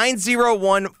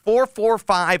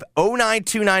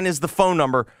 901-445-0929 is the phone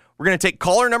number. We're going to take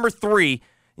caller number 3,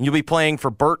 and you'll be playing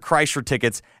for Bert Kreischer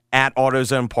tickets at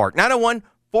AutoZone Park.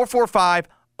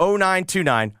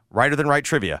 901-445-0929. Writer Than Wright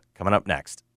Trivia coming up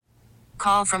next.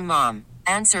 Call from mom.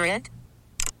 Answer it.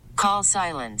 Call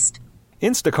silenced.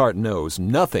 Instacart knows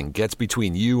nothing gets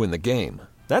between you and the game.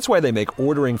 That's why they make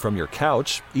ordering from your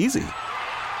couch easy.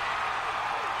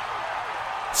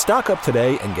 Stock up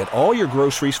today and get all your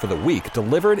groceries for the week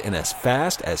delivered in as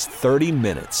fast as 30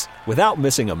 minutes without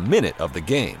missing a minute of the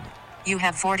game. You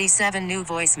have 47 new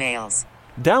voicemails.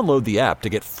 Download the app to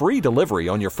get free delivery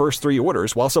on your first 3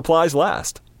 orders while supplies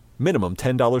last. Minimum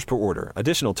 $10 per order.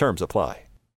 Additional terms apply.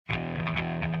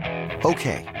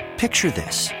 Okay, picture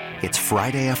this. It's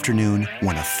Friday afternoon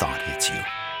when a thought hits you.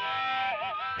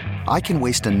 I can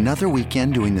waste another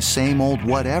weekend doing the same old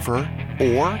whatever,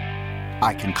 or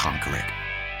I can conquer it.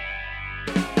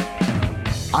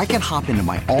 I can hop into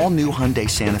my all-new Hyundai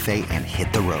Santa Fe and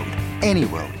hit the road. Any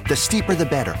road. The steeper, the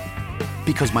better.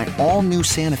 Because my all-new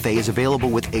Santa Fe is available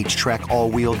with H-Track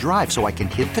all-wheel drive, so I can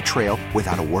hit the trail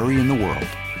without a worry in the world.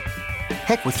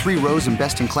 Heck, with 3 rows and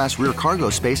best-in-class rear cargo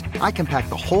space, I can pack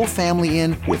the whole family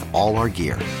in with all our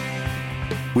gear.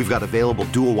 We've got available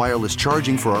dual wireless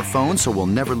charging for our phones, so we'll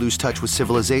never lose touch with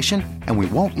civilization, and we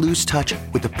won't lose touch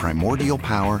with the primordial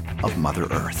power of Mother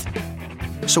Earth.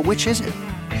 So which is it?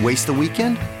 Waste the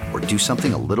weekend or do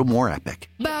something a little more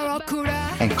epic?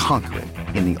 And conquer it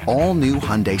in the all-new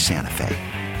Hyundai Santa Fe.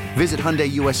 Visit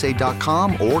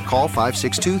HyundaiUSA.com or call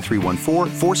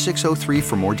 562-314-4603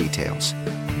 for more details.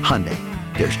 Hyundai,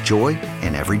 there's joy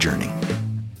in every journey.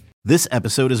 This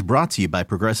episode is brought to you by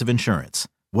Progressive Insurance.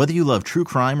 Whether you love true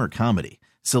crime or comedy,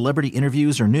 celebrity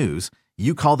interviews or news,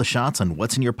 you call the shots on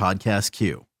what's in your podcast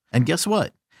queue. And guess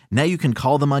what? Now you can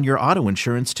call them on your auto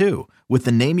insurance too with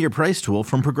the Name Your Price tool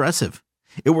from Progressive.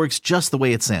 It works just the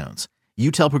way it sounds. You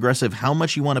tell Progressive how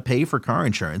much you want to pay for car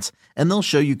insurance, and they'll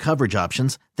show you coverage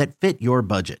options that fit your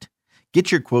budget.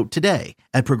 Get your quote today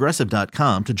at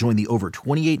Progressive.com to join the over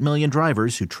 28 million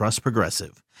drivers who trust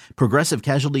Progressive. Progressive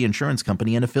Casualty Insurance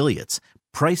Company and Affiliates.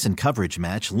 Price and coverage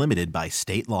match limited by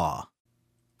state law.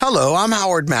 Hello, I'm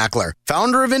Howard Mackler,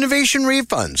 founder of Innovation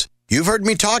Refunds. You've heard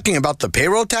me talking about the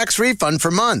payroll tax refund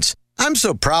for months. I'm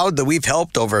so proud that we've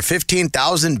helped over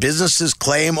 15,000 businesses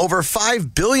claim over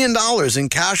 $5 billion in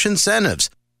cash incentives.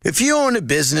 If you own a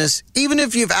business, even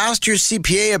if you've asked your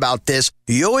CPA about this,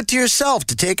 you owe it to yourself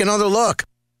to take another look.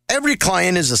 Every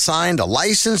client is assigned a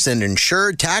licensed and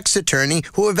insured tax attorney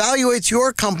who evaluates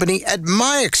your company at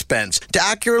my expense to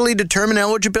accurately determine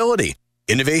eligibility.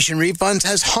 Innovation Refunds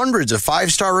has hundreds of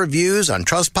 5-star reviews on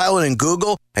Trustpilot and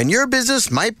Google, and your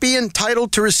business might be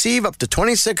entitled to receive up to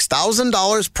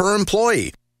 $26,000 per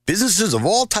employee. Businesses of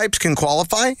all types can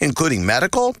qualify, including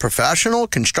medical, professional,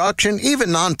 construction, even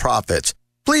nonprofits.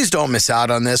 Please don't miss out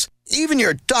on this. Even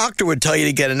your doctor would tell you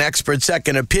to get an expert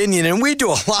second opinion, and we do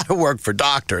a lot of work for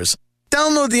doctors.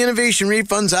 Download the Innovation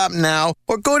Refunds app now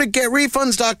or go to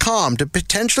getrefunds.com to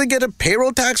potentially get a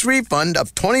payroll tax refund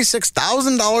of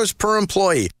 $26,000 per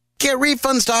employee.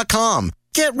 Getrefunds.com.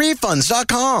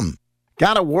 Getrefunds.com.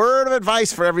 Got a word of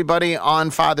advice for everybody on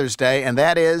Father's Day, and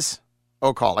that is,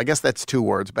 call. I guess that's 2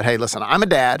 words, but hey, listen, I'm a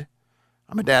dad.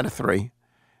 I'm a dad of 3,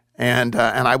 and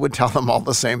I would tell them all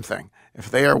the same thing.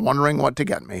 If they are wondering what to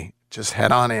get me, just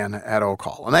head on in at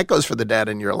O-Call. And that goes for the dad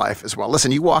in your life as well.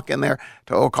 Listen, you walk in there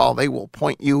to O-Call, they will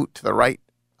point you to the right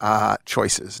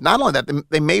choices. Not only that,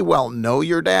 they may well know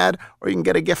your dad, or you can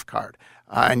get a gift card,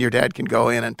 and your dad can go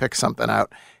in and pick something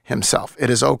out himself. It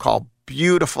is O-Call.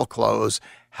 Beautiful clothes,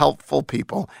 helpful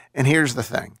people. And here's the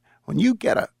thing. When you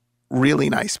get a really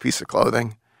nice piece of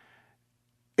clothing,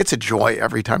 it's a joy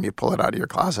every time you pull it out of your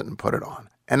closet and put it on.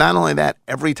 And not only that,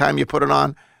 every time you put it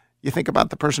on, you think about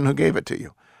the person who gave it to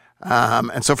you.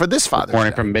 And so for this Father's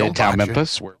Morning Day, from Midtown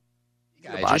Memphis.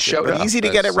 Easy to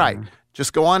get it right.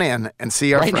 Just go on in and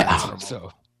see our right friends. now.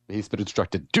 So he's been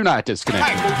instructed, do not disconnect.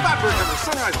 Hi, Coach Fatberg of the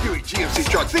Sunrise Buick GMC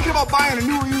truck. Thinking about buying a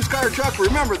new or used car or truck?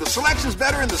 Remember, the selection's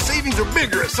better and the savings are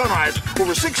bigger at Sunrise.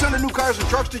 Over 600 new cars and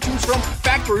trucks to choose from.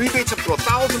 Factory rebates up to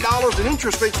 $1,000 and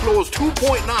interest rates low as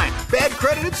 2.9. Bad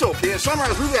credit? It's okay. At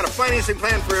Sunrise, we've got a financing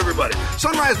plan for everybody.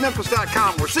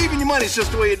 SunriseMemphis.com. We're saving you money. It's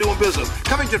just the way you're doing business.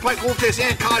 Covington, Pike, Wolf Chase,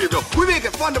 and Collierville. We make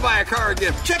it fun to buy a car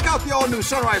again. Check out the all-new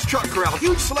Sunrise Truck Corral.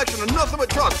 Huge selection of nothing but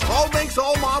trucks. All makes,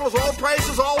 all models, all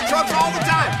prices, all trucks, all the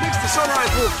time. Thanks to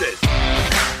Sunrise Wolf Chase.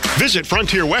 Visit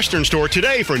Frontier Western Store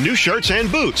today for new shirts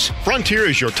and boots. Frontier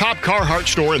is your top Carhartt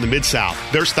store in the Mid-South.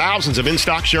 There's thousands of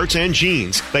in-stock shirts and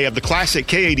jeans. They have the classic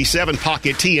K87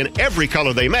 pocket tee in every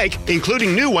color they make,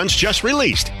 including new ones just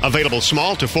released. Available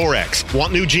small to 4X.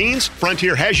 Want new jeans?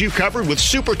 Frontier has you covered with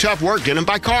super tough work denim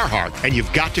by Carhartt. And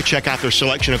you've got to check out their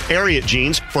selection of Ariat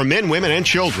jeans for men, women, and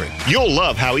children. You'll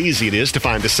love how easy it is to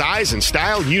find the size and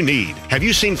style you need. Have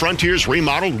you seen Frontier's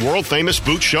remodeled world-famous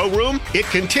boot showroom? It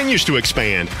continues to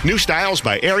expand. New styles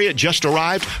by Ariat just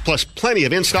arrived, plus plenty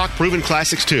of in-stock proven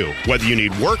classics too. Whether you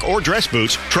need work or dress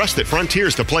boots, trust that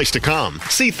Frontier's the place to come.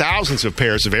 See thousands of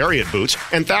pairs of Ariat boots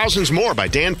and thousands more by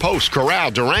Dan Post,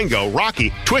 Corral, Durango,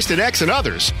 Rocky, Twisted X, and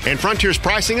others. And Frontier's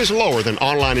pricing is lower than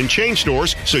online and chain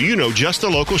stores, so you know just the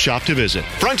local shop to visit.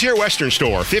 Frontier Western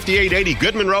Store, 5880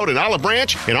 Goodman Road in Olive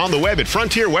Branch, and on the web at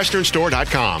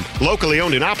frontierwesternstore.com. Locally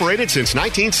owned and operated since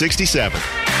 1967.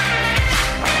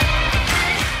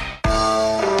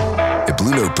 At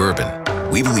Blue Note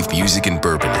Bourbon, we believe music and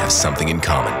bourbon have something in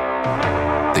common.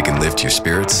 They can lift your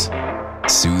spirits,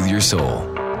 soothe your soul,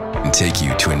 and take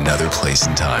you to another place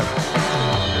in time.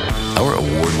 Our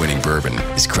award-winning bourbon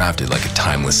is crafted like a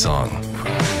timeless song.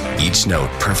 Each note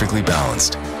perfectly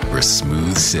balanced for a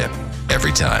smooth sip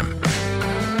every time.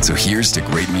 So here's to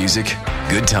great music,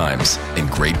 good times, and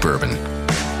great bourbon.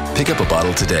 Pick up a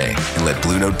bottle today and let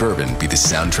Blue Note Bourbon be the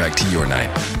soundtrack to your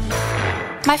night.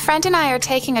 My friend and I are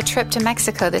taking a trip to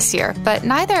Mexico this year, but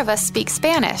neither of us speak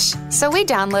Spanish. So we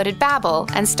downloaded Babbel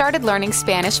and started learning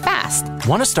Spanish fast.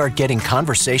 Want to start getting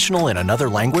conversational in another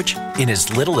language? In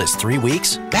as little as 3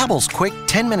 weeks, Babbel's quick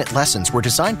 10-minute lessons were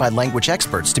designed by language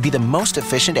experts to be the most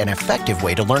efficient and effective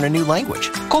way to learn a new language.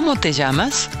 ¿Cómo te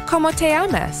llamas? ¿Cómo te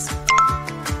llamas?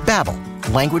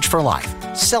 Babbel, language for life.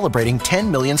 Celebrating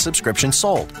 10 million subscriptions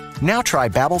sold. Now try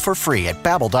Babbel for free at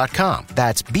Babbel.com.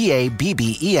 That's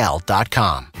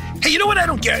Babbel.com. Hey, you know what I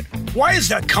don't get? Why is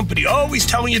that company always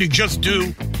telling you to just do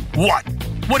what?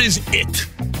 What is it?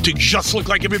 To just look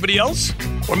like everybody else?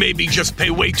 Or maybe just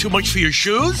pay way too much for your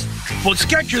shoes? Well, at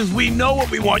Skechers, we know what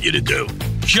we want you to do.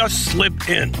 Just slip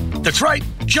in. That's right,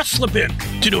 just slip in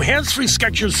to new hands-free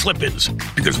Skechers slip-ins.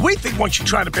 Because we think once you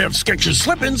try a pair of Skechers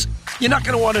slip-ins, you're not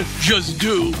going to want to just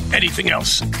do anything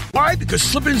else. Why? Because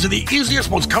slip-ins are the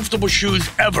easiest, most comfortable shoes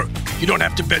ever. You don't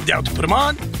have to bend down to put them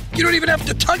on. You don't even have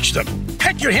to touch them.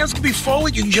 Heck, your hands can be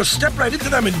forward. You can just step right into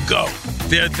them and go.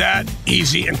 They're that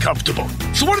easy and comfortable.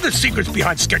 So what are the secrets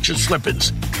behind Skechers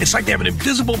slip-ins? It's like they have an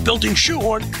invisible built-in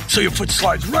shoehorn so your foot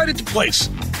slides right into place.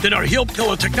 Then our heel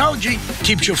pillow technology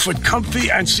keeps your foot comfy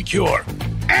and secure.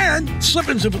 And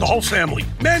slip-ins are for the whole family,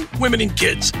 men, women, and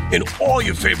kids, in all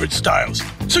your favorite styles.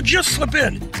 So just slip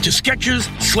in to Skechers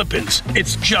Slip-ins.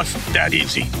 It's just that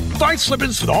easy. Find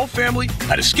slip-ins for the whole family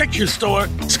at a Skechers store,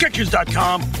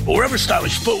 Skechers.com, or wherever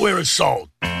stylish footwear is sold.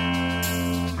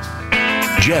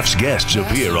 Jeff's guests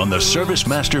appear on the Service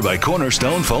Master by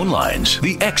Cornerstone phone lines.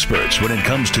 The experts when it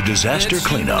comes to disaster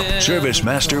cleanup. Service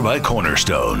Master by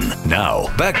Cornerstone. Now,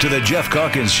 back to the Jeff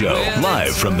Calkins Show,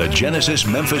 live from the Genesis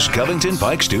Memphis Covington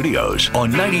Pike Studios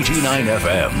on 92.9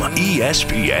 FM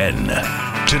ESPN.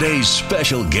 today's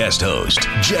special guest host,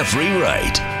 Jeffrey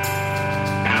Wright.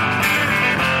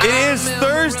 It is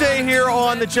Thursday here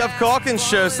on the Jeff Calkins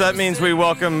Show, so that means we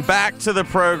welcome back to the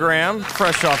program,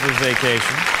 fresh off his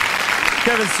vacation,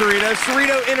 Kevin Cerrito,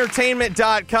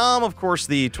 CerritoEntertainment.com, of course,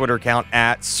 the Twitter account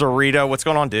at Cerrito. What's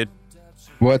going on, dude?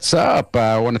 What's up?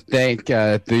 I want to thank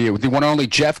the one and only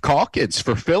Jeff Calkins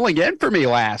for filling in for me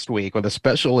last week with a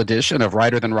special edition of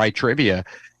Writer Than Wright Trivia.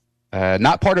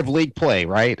 Not part of league play,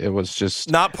 right? It was just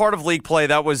not part of league play.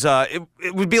 That was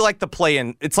it would be like the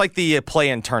play-in. It's like the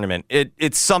play-in tournament.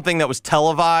 It's something that was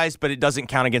televised, but it doesn't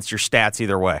count against your stats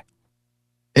either way.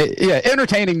 Yeah,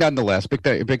 entertaining nonetheless.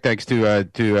 Big thanks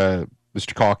to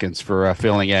Mr. Calkins for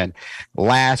filling in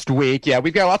last week. Yeah,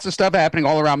 we've got lots of stuff happening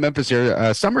all around Memphis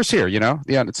here. Summer's here, you know.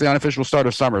 Yeah, it's the unofficial start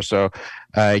of summer. So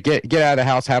get out of the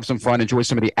house, have some fun, enjoy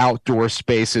some of the outdoor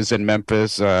spaces in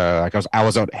Memphis. I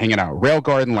was out hanging out at Rail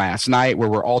Garden last night, where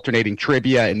we're alternating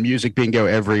trivia and music bingo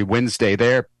every Wednesday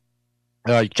there.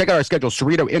 Check out our schedule,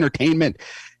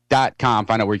 CerritoEntertainment.com.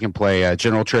 Find out where you can play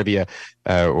general trivia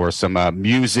or some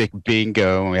music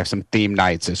bingo. We have some theme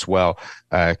nights as well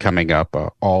coming up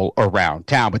all around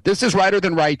town. But this is Writer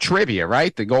Than Wright Trivia,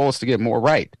 right? The goal is to get more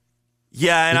right.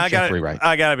 Yeah, and I got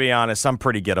to be honest, I'm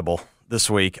pretty gettable this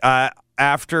week.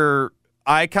 After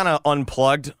I kind of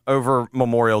unplugged over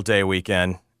Memorial Day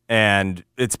weekend, and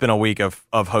it's been a week of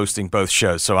hosting both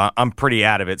shows, so I'm pretty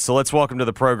out of it. So let's welcome to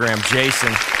the program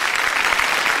Jason.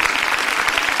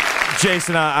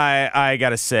 Jason, I got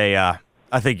to say, I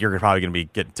think you're probably going to be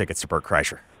getting tickets to Bert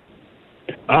Kreischer.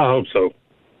 I hope so.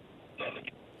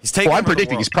 I'm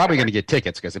predicting he's probably going to get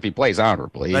tickets because if he plays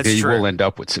honorably, he will end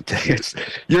up with some tickets.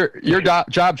 Your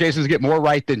job, Jason, is to get more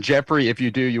right than Jeffrey. If you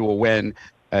do, you will win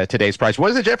today's prize. What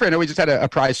is it, Jeffrey? I know we just had a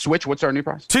prize switch. What's our new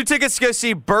prize? 2 tickets to go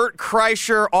see Bert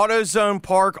Kreischer, AutoZone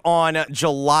Park on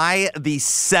July the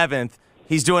 7th.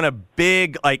 He's doing a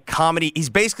big comedy. He's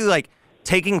basically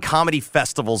taking comedy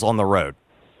festivals on the road.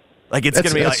 It's going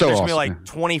to be there's going to be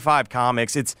 25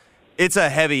 comics. It's a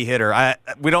heavy hitter.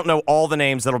 We don't know all the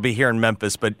names that'll be here in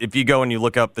Memphis, but if you go and you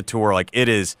look up the tour, it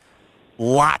is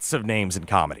lots of names in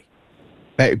comedy.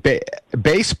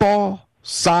 Baseball,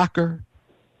 soccer,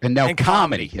 and now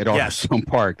comedy at AutoZone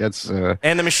Park. That's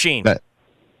and The Machine.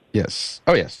 Yes.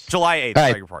 Oh, yes. July 8th,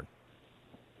 beg your pardon.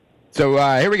 So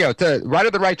here we go.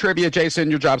 Writer Than Wright Trivia, Jason.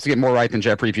 Your job is to get more right than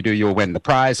Jeffrey. If you do, you'll win the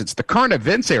prize. It's the current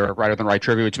events era of Writer Than Wright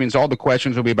Trivia, which means all the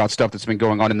questions will be about stuff that's been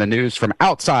going on in the news from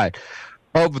outside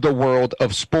of the world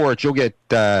of sports. You'll get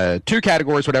 2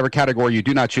 categories. Whatever category you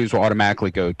do not choose will automatically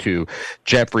go to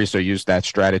Jeffrey, so use that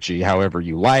strategy however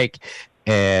you like.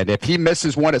 And if he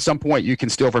misses one at some point, you can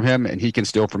steal from him and he can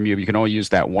steal from you. You can only use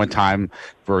that one time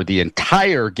for the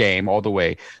entire game all the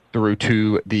way through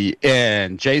to the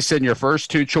end. Jason, your first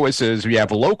 2 choices, we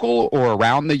have local or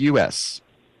around the U.S.?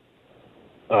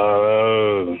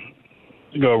 Go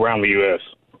around the U.S.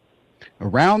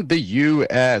 Around the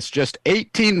U.S., just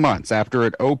 18 months after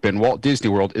it opened, Walt Disney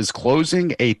World is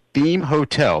closing a theme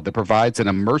hotel that provides an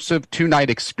immersive 2-night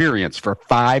experience for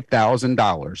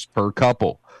 $5,000 per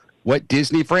couple. What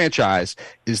Disney franchise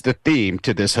is the theme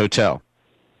to this hotel?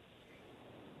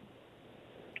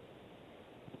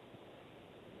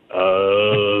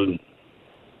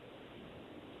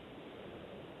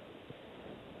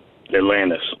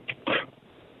 Atlantis.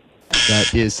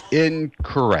 That is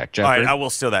incorrect, Jeffrey. All right, I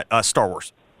will steal that. Star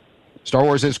Wars. Star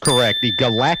Wars is correct. The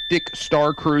Galactic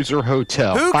Star Cruiser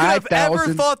Hotel. Who could have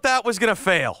ever thought that was going to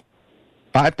fail?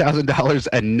 $5,000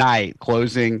 a night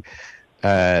closing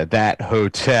that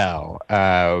hotel.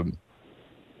 Yeah.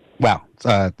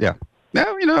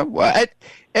 No, it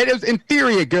is in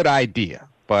theory a good idea,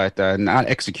 but not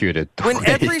executed. When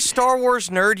every Star Wars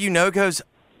nerd goes,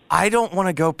 I don't want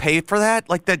to go pay for that.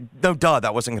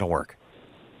 That wasn't going to work.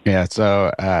 Yeah,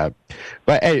 so,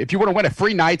 but hey, if you want to win a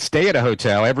free night stay at a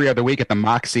hotel every other week at the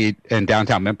Moxie in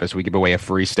downtown Memphis, we give away a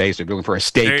free stay. So if you're looking for a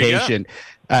staycation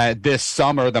this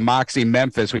summer, the Moxie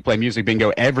Memphis, we play music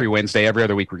bingo every Wednesday. Every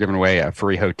other week, we're giving away a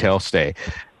free hotel stay.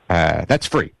 That's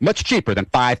free. Much cheaper than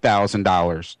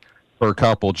 $5,000 per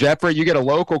couple. Jeffrey, you get a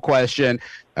local question.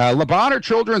 Le Bonheur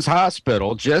Children's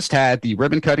Hospital just had the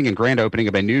ribbon cutting and grand opening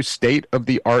of a new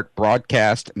state-of-the-art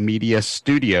broadcast media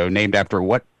studio named after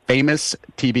what famous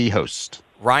TV host?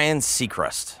 Ryan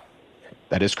Seacrest.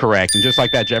 That is correct. And just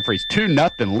like that, Jeffrey's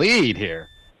 2-0 lead here.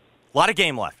 A lot of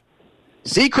game left.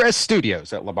 Seacrest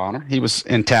Studios at Le Bonheur. He was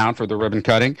in town for the ribbon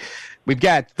cutting. We've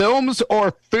got films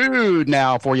or food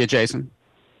now for you, Jason.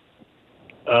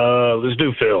 Let's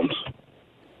do films.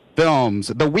 Films.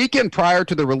 The weekend prior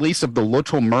to the release of The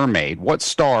Little Mermaid, what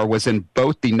star was in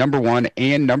both the #1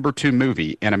 and #2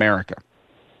 movie in America?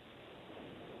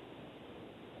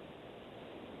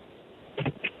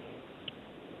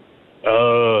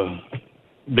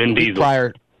 Vin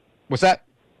Diesel. What's that?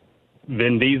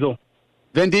 Vin Diesel.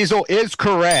 Vin Diesel is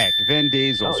correct. Vin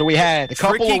Diesel. So we had a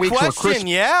couple of weeks where Chris.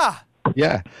 Yeah.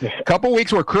 Yeah, a couple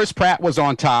weeks where Chris Pratt was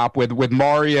on top with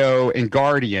Mario and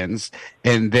Guardians,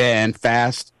 and then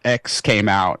Fast X came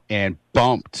out and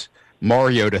bumped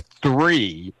Mario to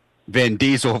 3. Vin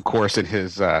Diesel, of course, in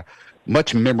his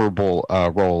much memorable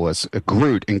role as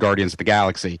Groot in Guardians of the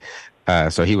Galaxy.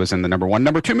 So he was in the number 1,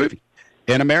 number 2 movie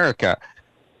in America.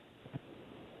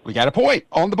 We got a point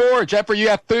on the board. Jeffrey, you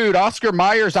have food. Oscar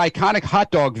Mayer's iconic hot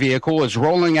dog vehicle is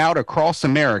rolling out across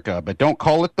America, but don't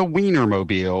call it the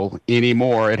Wienermobile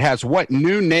anymore. It has what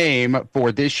new name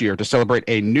for this year to celebrate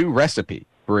a new recipe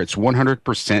for its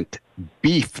 100%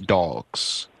 beef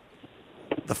dogs?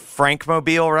 The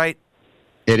Frankmobile, right?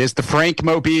 It is the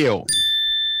Frankmobile.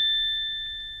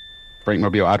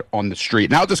 Frankmobile out on the street.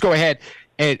 Now I'll just go ahead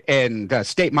and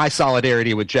state my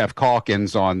solidarity with Jeff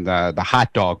Calkins on the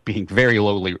hot dog being very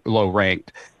low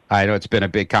ranked. I know it's been a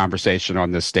big conversation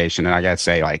on this station, and I got to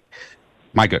say, like,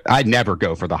 I'd never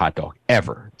go for the hot dog,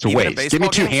 ever. It's a waste. Give me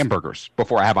 2 hamburgers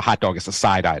before I have a hot dog as a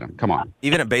side item. Come on.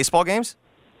 Even at baseball games?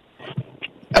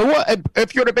 Well,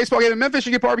 if you're at a baseball game in Memphis,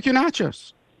 you get barbecue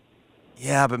nachos.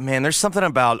 Yeah, but man, there's something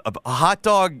about a hot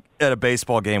dog at a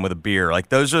baseball game with a beer. Like,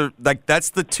 those are, like, that's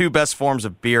the 2 best forms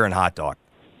of beer and hot dog.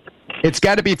 It's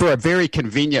got to be for a very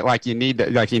convenient, it's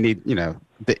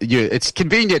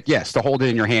convenient, yes, to hold it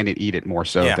in your hand and eat it more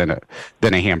so than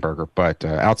a hamburger. But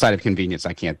outside of convenience,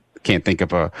 I can't think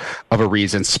of a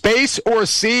reason. Space or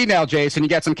sea now, Jason? You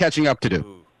got some catching up to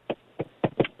do.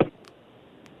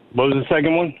 What was the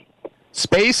second one?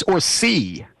 Space or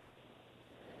sea?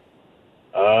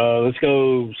 Let's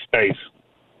go space.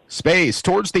 Space.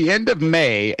 Towards the end of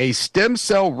May, a stem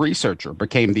cell researcher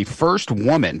became the first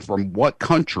woman from what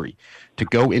country to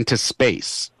go into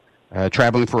space,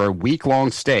 traveling for a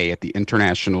week-long stay at the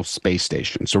International Space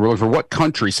Station. So we're looking for what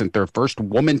country sent their first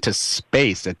woman to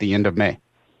space at the end of May?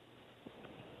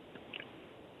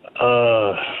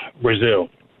 Brazil.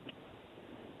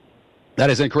 That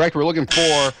is incorrect. We're looking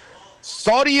for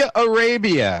Saudi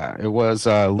Arabia. It was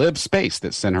Live Space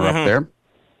that sent her up there.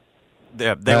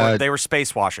 They were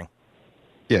space washing.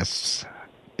 Yes.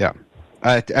 Yeah.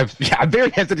 I'm very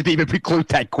hesitant to even preclude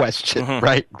that question,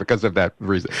 right? Because of that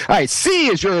reason. All right. C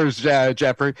is yours,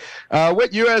 Jeffrey.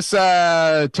 What U.S.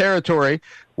 territory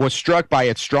was struck by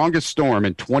its strongest storm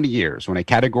in 20 years when a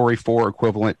Category 4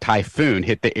 equivalent typhoon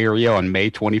hit the area on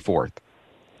May 24th?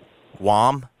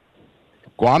 Guam.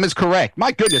 Guam is correct.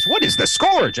 My goodness. What is the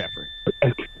score, Jeffrey?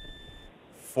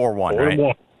 4-1,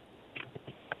 right?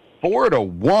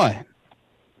 4-1.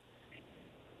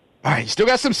 All right, still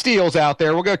got some steals out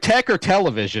there. We'll go tech or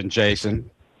television,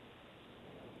 Jason.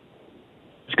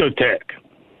 Let's go tech.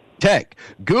 Tech.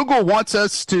 Google wants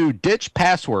us to ditch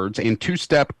passwords and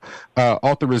 2-step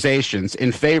authorizations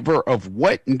in favor of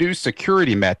what new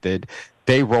security method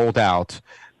they rolled out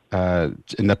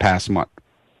in the past month?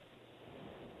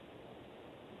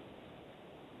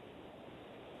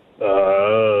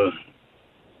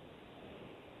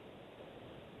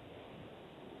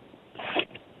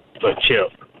 A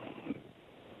chip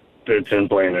that's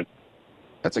implanted.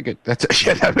 It's a good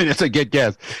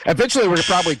guess. Eventually, we're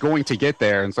probably going to get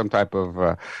there in some type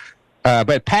of.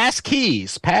 But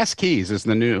passkeys is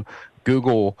the new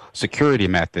Google security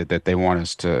method that they want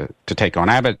us to take on.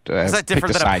 I haven't. Is that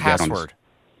different than a password?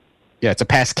 Yeah, it's a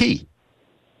passkey.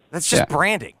 That's just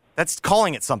branding. That's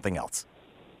calling it something else.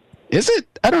 Is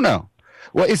it? I don't know.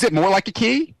 Well, is it more like a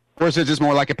key, or is it just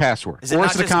more like a password, or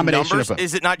is it a combination numbers? of both?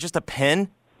 Is it not just a PIN?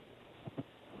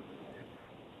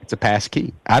 It's a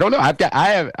passkey. I don't know. I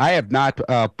have not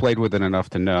played with it enough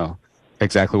to know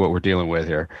exactly what we're dealing with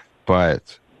here.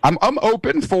 But I'm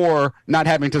open for not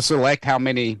having to select how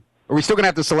many. Are we still going to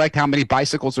have to select how many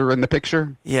bicycles are in the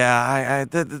picture? Yeah.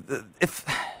 If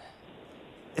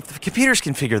the computers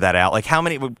can figure that out, like how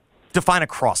many would define a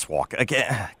crosswalk?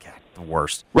 Again, God, the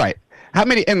worst. Right. How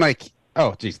many? And like,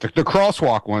 oh, geez, the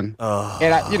crosswalk one.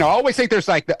 And I always think there's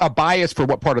like a bias for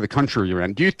what part of the country you're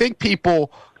in. Do you think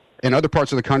people in other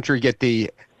parts of the country get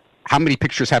how many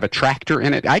pictures have a tractor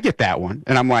in it? I get that one.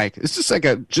 And I'm like, is this like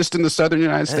just in the southern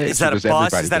United States? Is that a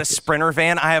bus? Is that a Sprinter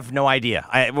van? I have no idea.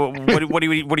 What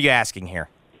are you asking here?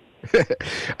 All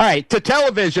right. To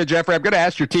television, Jeffrey, I'm going to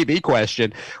ask your TV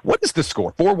question. What is the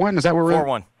score? 4-1? Is that where we're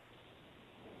 4-1.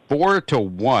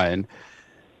 4-1.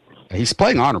 He's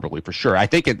playing honorably for sure. I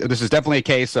think this is definitely a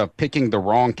case of picking the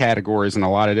wrong categories in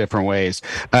a lot of different ways.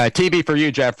 TV for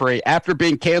you, Jeffrey. After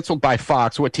being canceled by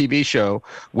Fox, what TV show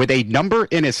with a number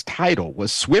in its title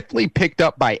was swiftly picked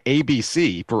up by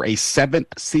ABC for a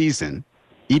 7th season,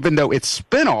 even though its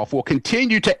spinoff will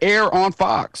continue to air on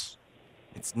Fox?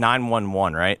 It's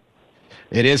 911, right?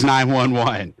 It is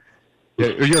 911.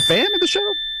 Are you a fan of the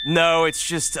show? No, it's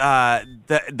just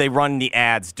they run the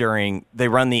ads during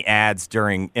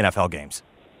NFL games.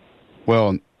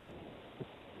 Well,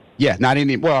 yeah, not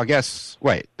any. Well, I guess.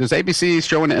 Wait, does ABC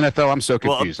show in the NFL? I'm so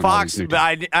confused. Well, Fox. But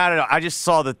I don't know. I just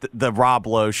saw that the Rob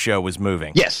Lowe show was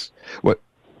moving. Yes. What?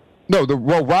 No.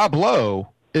 Rob Lowe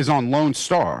is on Lone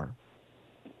Star.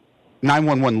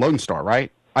 911 Lone Star,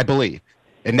 right? I believe.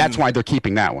 And that's why they're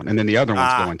keeping that one. And then the other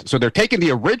one's going to. So they're taking the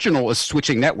original as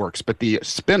switching networks, but the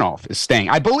spinoff is staying.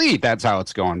 I believe that's how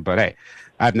it's going. But hey,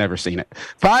 I've never seen it.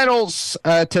 Finals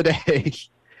today.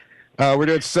 We're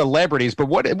doing celebrities, but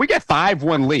what we got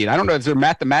 5-1 lead. I don't know if there's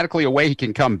mathematically a way he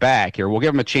can come back here. We'll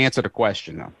give him a chance at a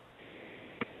question though.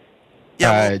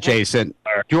 Yeah, Jason.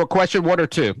 Do you want question 1 or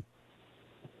 2?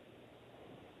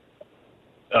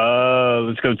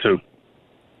 Let's go 2.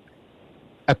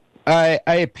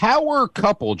 A power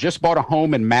couple just bought a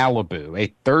home in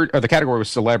Malibu. The category was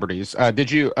celebrities.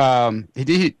 Did you?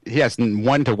 He has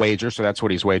 1 to wager, so that's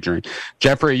what he's wagering.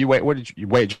 Jeffrey, what did you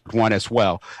wager 1 as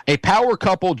well? A power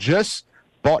couple just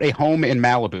bought a home in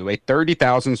Malibu, a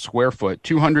 30,000 square foot,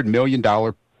 $200 million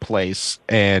place,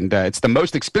 and it's the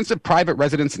most expensive private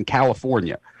residence in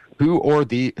California. Who are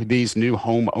these new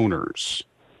homeowners?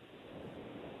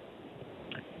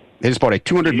 They just bought a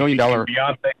 $200 million.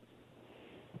 Beyonce.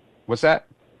 What's that?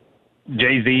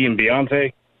 Jay-Z and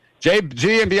Beyonce.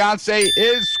 Jay-Z and Beyonce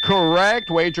is correct.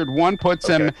 Wagered 1 puts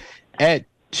him at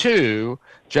 2.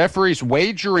 Jeffrey's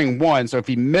wagering 1, so if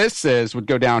he misses, would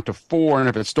go down to 4, and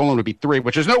if it's stolen, would be 3,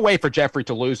 which there's no way for Jeffrey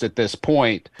to lose at this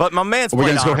point. But my man's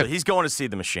playing on it. He's going to see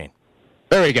the machine.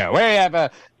 There we go. We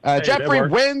have Jeffrey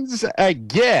wins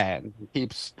again.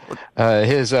 Keeps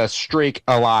his streak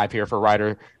alive here for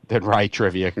Wright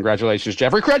Trivia. Congratulations,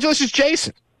 Jeffrey. Congratulations,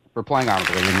 Jason, for playing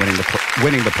honorably and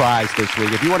winning the prize this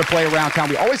week. If you want to play around town,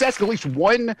 we always ask at least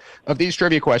one of these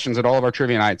trivia questions at all of our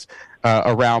trivia nights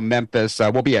around Memphis.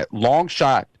 We'll be at Long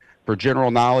Shot for general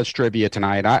knowledge trivia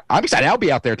tonight. I'm excited. I'll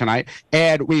be out there tonight.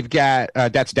 And we've got,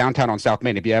 that's downtown on South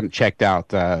Main. If you haven't checked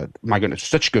out, my goodness,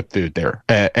 such good food there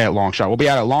at Long Shot. We'll be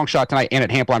out at Long Shot tonight and at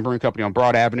Hampline Brewing Company on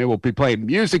Broad Avenue. We'll be playing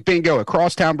music bingo at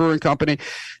Crosstown Brewing Company.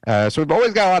 So we've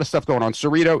always got a lot of stuff going on.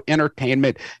 Cerrito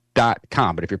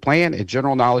Entertainment.com. But if you're playing a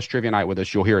general knowledge trivia night with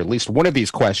us, you'll hear at least one of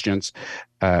these questions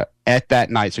at that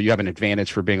night, so you have an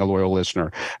advantage for being a loyal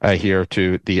listener here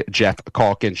to the Jeff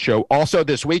Calkins Show. Also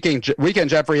this weekend,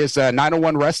 Jeffrey, is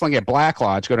 901 Wrestling at Black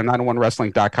Lodge. Go to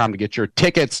 901wrestling.com to get your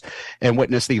tickets and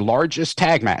witness the largest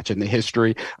tag match in the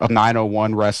history of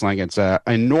 901 Wrestling. It's an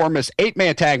enormous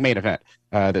 8-man tag main event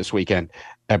this weekend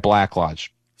at Black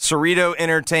Lodge.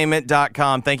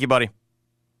 CerritoEntertainment.com. Thank you, buddy.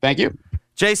 Thank you.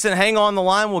 Jason, hang on the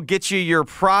line. We'll get you your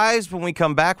prize. When we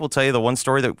come back, we'll tell you the one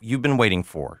story that you've been waiting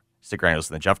for. Stick around, listen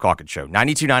to the Jeff Calkins Show,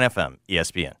 92.9 FM,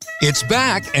 ESPN. It's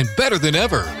back and better than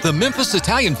ever. The Memphis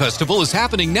Italian Festival is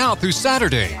happening now through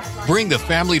Saturday. Bring the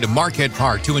family to Marquette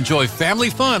Park to enjoy family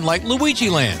fun like Luigi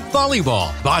Land, volleyball,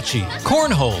 bocce,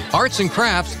 cornhole, arts and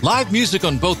crafts, live music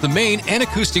on both the main and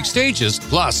acoustic stages,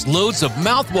 plus loads of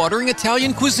mouth-watering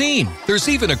Italian cuisine. There's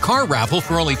even a car raffle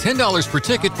for only $10 per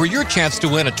ticket for your chance to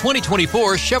win a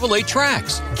 2024 Chevrolet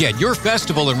Trax. Get your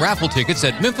festival and raffle tickets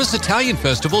at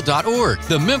memphisitalianfestival.org.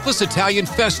 The Memphis Italian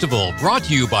Festival, brought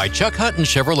to you by Chuck Hutton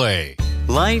Chevrolet.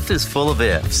 Life is full of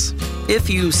ifs. If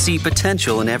you see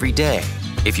potential in every day,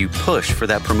 if you push for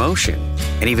that promotion,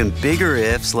 and even bigger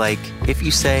ifs like if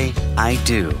you say, I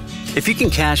do. If you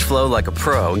can cash flow like a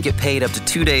pro and get paid up to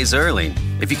 2 days early,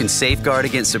 if you can safeguard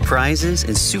against surprises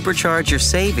and supercharge your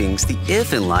savings, the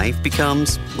if in life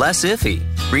becomes less iffy.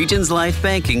 Regions Life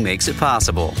Banking makes it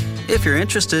possible. If you're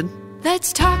interested.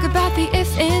 Let's talk about the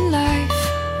if in life.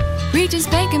 Regions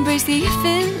Bank, embrace the if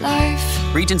in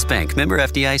life. Regions Bank, member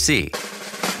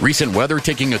FDIC. Recent weather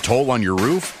taking a toll on your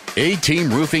roof? A-Team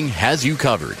Roofing has you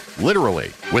covered,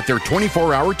 literally, with their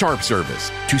 24-hour tarp service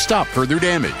to stop further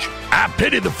damage. I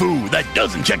pity the fool that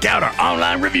doesn't check out our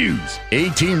online reviews.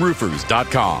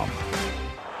 ATeamRoofers.com.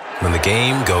 When the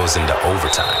game goes into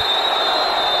overtime,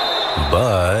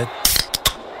 but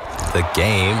the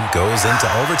game goes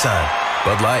into overtime.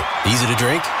 Bud Light. Easy to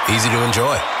drink, easy to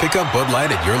enjoy. Pick up Bud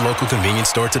Light at your local convenience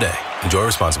store today. Enjoy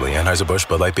responsibly. Anheuser-Busch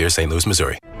Bud Light Beer, St. Louis,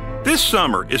 Missouri. This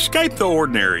summer, escape the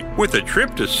ordinary with a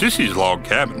trip to Sissy's Log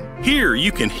Cabin. Here,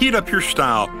 you can heat up your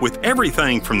style with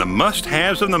everything from the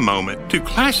must-haves of the moment to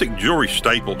classic jewelry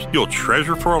staples you'll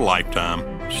treasure for a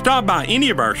lifetime. Stop by any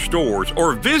of our stores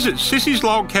or visit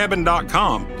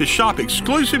sissyslogcabin.com to shop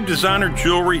exclusive designer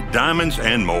jewelry, diamonds,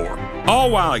 and more.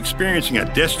 All while experiencing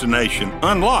a destination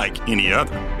unlike any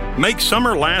other. Make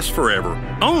summer last forever,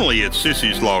 only at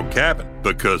Sissy's Log Cabin.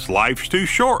 because life's too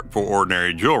short for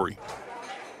ordinary jewelry.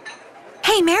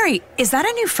 Hey, Mary, is that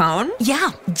a new phone? Yeah,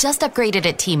 just upgraded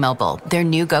at T-Mobile. Their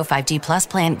new Go 5G Plus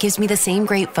plan gives me the same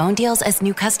great phone deals as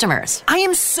new customers. I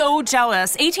am so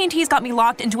jealous. AT&T's got me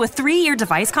locked into a 3-year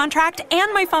device contract,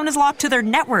 and my phone is locked to their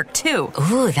network, too.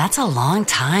 Ooh, that's a long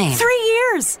time. 3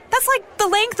 years! That's like the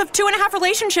length of 2.5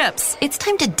 relationships. It's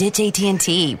time to ditch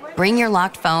AT&T. Bring your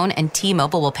locked phone, and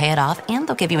T-Mobile will pay it off, and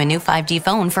they'll give you a new 5G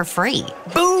phone for free.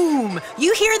 Boom!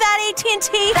 You hear that,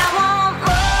 AT&T?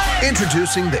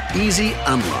 Introducing the Easy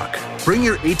Unlock. Bring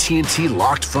your AT&T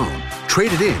locked phone,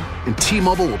 trade it in, and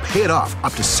T-Mobile will pay it off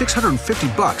up to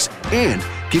 $650 and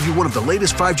give you one of the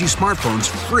latest 5G smartphones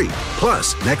free.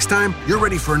 Plus, next time, you're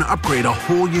ready for an upgrade a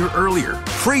whole year earlier.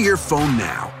 Free your phone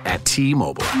now at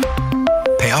T-Mobile.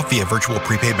 Pay off via virtual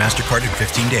prepaid MasterCard in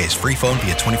 15 days. Free phone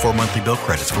via 24 monthly bill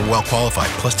credits for well-qualified,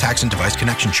 plus tax and device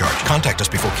connection charge. Contact us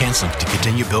before canceling to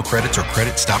continue bill credits or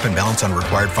credit stop and balance on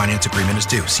required finance agreement is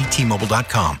due. See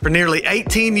T-Mobile.com. For nearly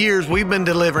 18 years, we've been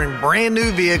delivering brand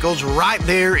new vehicles right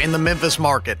there in the Memphis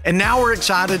market. And now we're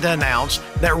excited to announce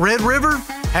that Red River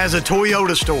has a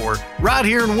Toyota store right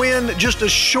here in Wynn, just a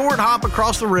short hop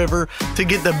across the river to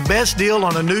get the best deal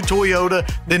on a new Toyota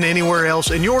than anywhere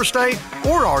else in your state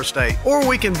or our state. Or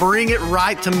we can bring it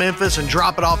right to Memphis and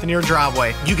drop it off in your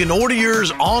driveway. You can order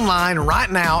yours online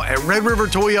right now at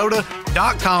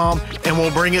redrivertoyota.com and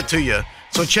we'll bring it to you.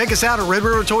 So check us out at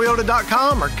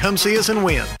redrivertoyota.com or come see us in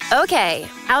Wynn. Okay,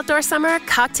 outdoor summer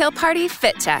cocktail party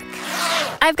fit check.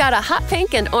 I've got a hot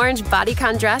pink and orange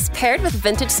bodycon dress paired with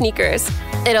vintage sneakers.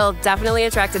 It'll definitely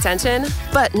attract attention,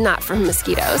 but not from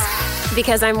mosquitoes,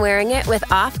 because I'm wearing it with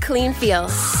Off Clean Feel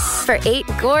for 8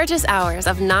 gorgeous hours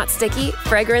of not sticky,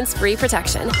 fragrance-free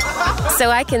protection. So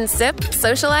I can sip,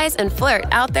 socialize, and flirt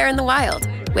out there in the wild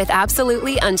with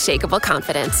absolutely unshakable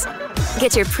confidence.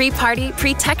 Get your pre-party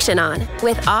protection on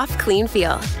with Off Clean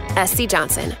Feel. SC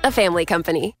Johnson, a family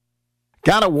company.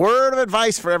 Got a word of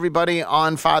advice for everybody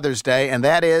on Father's Day, and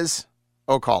that is,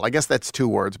 call. I guess that's 2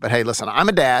 words, but hey, listen, I'm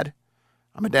a dad.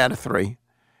 I'm a dad of 3,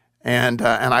 and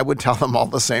I would tell them all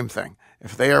the same thing.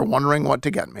 If they are wondering what to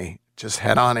get me, just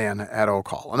head on in at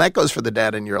call. And that goes for the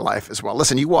dad in your life as well.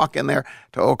 Listen, you walk in there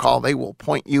to call, they will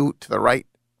point you to the right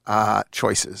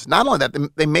choices. Not only that,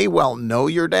 they may well know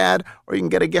your dad, or you can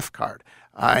get a gift card,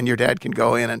 and your dad can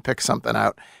go in and pick something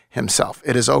out himself.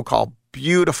 It is call.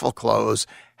 Beautiful clothes,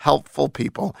 helpful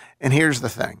people. And here's the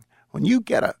thing. When you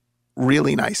get a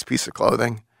really nice piece of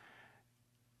clothing,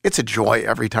 it's a joy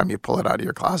every time you pull it out of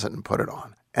your closet and put it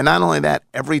on. And not only that,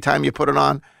 every time you put it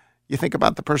on, you think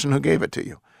about the person who gave it to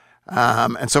you.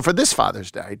 And so for this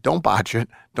Father's Day, don't botch it.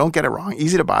 Don't get it wrong.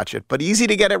 Easy to botch it, but easy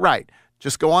to get it right.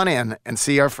 Just go on in and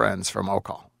see our friends from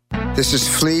call. This is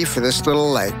Flea for This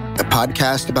Little Light, a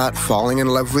podcast about falling in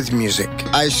love with music.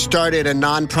 I started a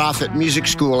nonprofit music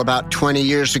school about 20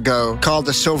 years ago called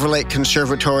the Silver Lake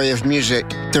Conservatory of Music.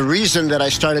 The reason that I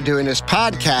started doing this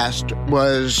podcast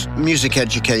was music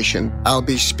education. I'll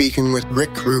be speaking with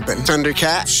Rick Rubin,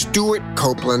 Thundercat, Stuart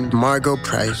Copeland, Margot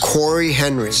Price, Corey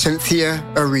Henry, Cynthia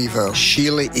Erivo,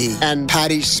 Sheila E., and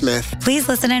Patty Smith. Please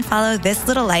listen and follow This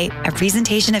Little Light, a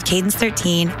presentation of Cadence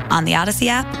 13 on the Odyssey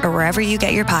app or wherever you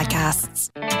get your podcasts.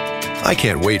 I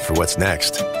can't wait for what's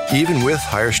next, even with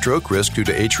higher stroke risk due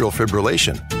to atrial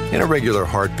fibrillation and a regular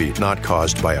heartbeat not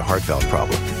caused by a heart valve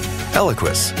problem.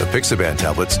 Eliquis, the Pixaban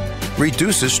tablets,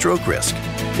 reduces stroke risk.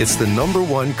 It's the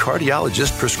 #1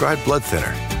 cardiologist-prescribed blood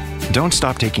thinner. Don't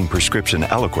stop taking prescription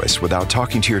Eliquis without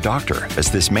talking to your doctor,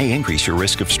 as this may increase your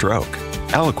risk of stroke.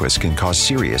 Eliquis can cause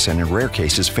serious and, in rare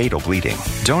cases, fatal bleeding.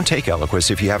 Don't take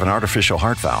Eliquis if you have an artificial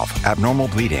heart valve, abnormal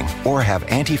bleeding, or have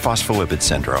antiphospholipid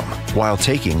syndrome. While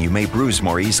taking, you may bruise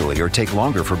more easily or take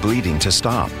longer for bleeding to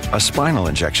stop. A spinal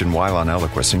injection while on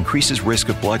Eliquis increases risk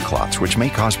of blood clots, which may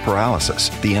cause paralysis,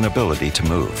 the inability to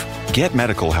move. Get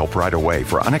medical help right away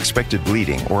for unexpected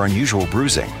bleeding or unusual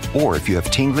bruising, or if you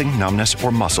have tingling, numbness,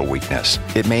 or muscle weakness.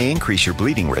 It may increase your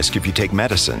bleeding risk if you take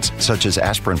medicines such as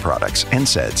aspirin products,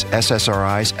 NSAIDs,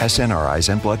 SSRIs, SNRIs,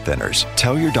 and blood thinners.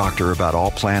 Tell your doctor about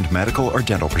all planned medical or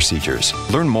dental procedures.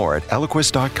 Learn more at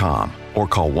Eliquis.com or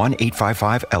call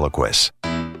 1-855-ELIQUIS.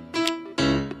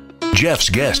 Jeff's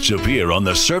guests appear on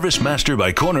the Service Master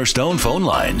by Cornerstone phone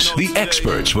lines. The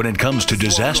experts when it comes to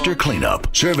disaster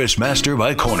cleanup. Service Master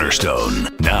by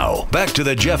Cornerstone. Now, back to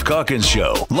the Jeff Calkins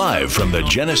Show, live from the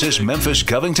Genesis Memphis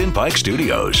Covington Pike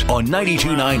Studios on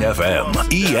 92.9 FM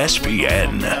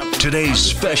ESPN. Today's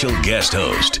special guest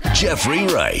host, Jeffrey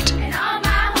Wright.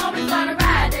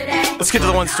 Let's get to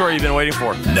the one story you've been waiting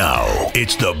for. Now,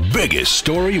 it's the biggest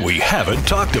story we haven't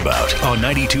talked about on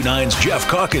 92.9's Jeff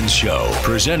Calkins Show,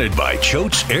 presented by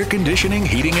Choate's Air Conditioning,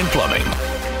 Heating, and Plumbing.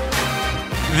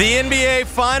 The NBA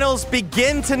Finals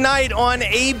begin tonight on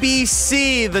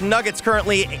ABC. The Nuggets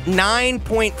currently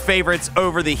 9-point favorites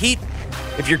over the Heat.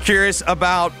 If you're curious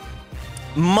about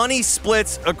money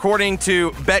splits, according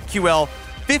to BetQL,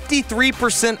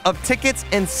 53% of tickets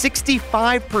and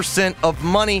 65% of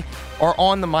money are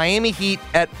on the Miami Heat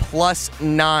at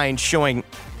 +9, showing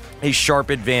a sharp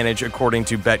advantage, according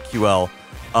to BetQL,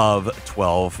 of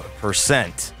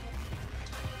 12%.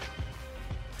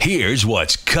 Here's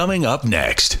what's coming up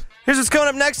next. Here's what's coming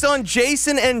up next on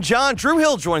Jason and John. Drew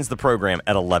Hill joins the program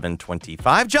at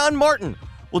 11:25. John Martin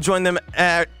will join them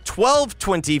at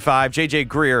 12:25. JJ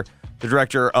Greer, the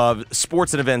director of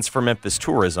sports and events for Memphis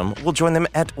Tourism, will join them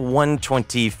at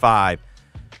 1:25.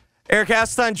 Eric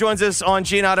Hasseltine joins us on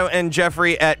Giannato and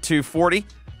Jeffrey at 2:40.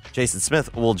 Jason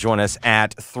Smith will join us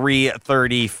at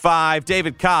 3:35.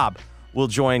 David Cobb will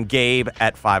join Gabe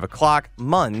at 5 o'clock.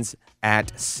 Munns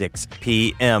at 6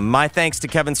 p.m. My thanks to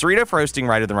Kevin Cerrito for hosting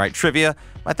Wright Trivia.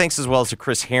 My thanks as well as to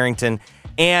Chris Herrington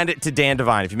and to Dan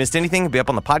Devine. If you missed anything, it'll be up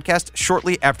on the podcast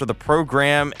shortly after the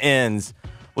program ends.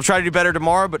 We'll try to do better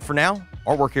tomorrow, but for now,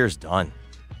 our work here is done.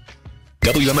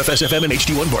 WMFS-FM and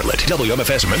HD1 Bartlett.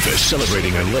 WMFS Memphis,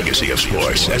 celebrating a legacy of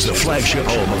sports as the flagship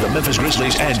home of the Memphis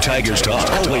Grizzlies and Tigers Talk.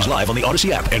 Always live on the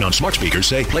Odyssey app and on smart speakers.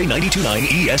 Say, play 92.9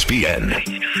 ESPN.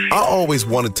 I always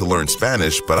wanted to learn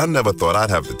Spanish, but I never thought I'd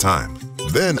have the time.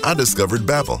 Then I discovered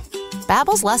Babbel.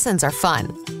 Babbel's lessons are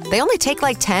fun. They only take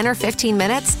like 10 or 15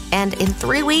 minutes, and in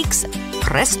 3 weeks,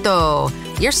 presto,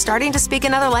 you're starting to speak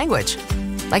another language.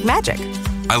 Like magic.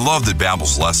 I love that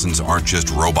Babbel's lessons aren't just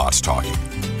robots talking.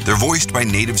 They're voiced by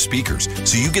native speakers,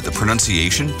 so you get the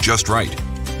pronunciation just right.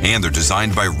 And they're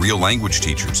designed by real language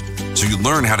teachers, so you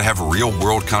learn how to have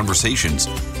real-world conversations,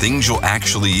 things you'll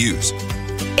actually use.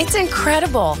 It's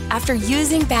incredible. After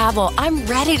using Babbel, I'm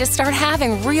ready to start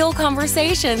having real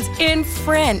conversations in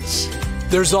French.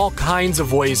 There's all kinds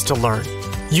of ways to learn.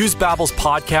 Use Babbel's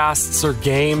podcasts or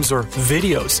games or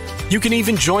videos. You can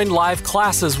even join live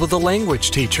classes with a language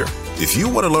teacher. If you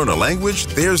want to learn a language,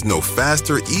 there's no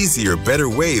faster, easier, better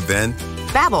way than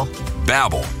Babbel.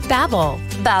 Babbel. Babbel.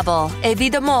 Babbel.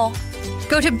 Évidemment.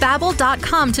 Go to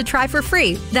Babbel.com to try for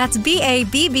free. That's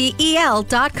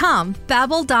Babbel.com.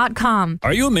 Babbel.com.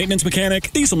 Are you a maintenance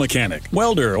mechanic, diesel mechanic,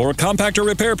 welder, or compactor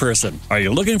repair person? Are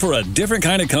you looking for a different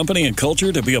kind of company and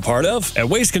culture to be a part of? At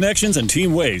Waste Connections and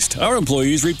Team Waste, our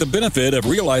employees reap the benefit of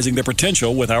realizing their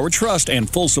potential with our trust and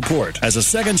full support. As a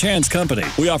second chance company,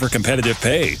 we offer competitive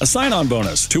pay, a sign-on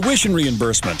bonus, tuition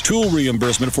reimbursement, tool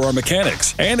reimbursement for our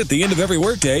mechanics, and at the end of every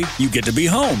workday, you get to be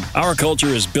home. Our culture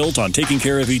is built on taking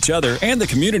care of each other and the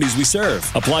communities we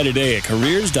serve. Apply today at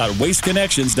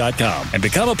careers.wasteconnections.com and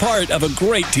become a part of a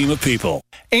great team of people.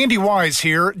 Andy Wise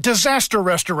here. Disaster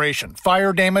restoration.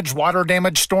 Fire damage, water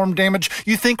damage, storm damage.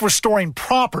 You think restoring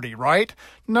property, right?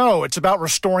 No, it's about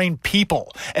restoring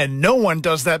people. And no one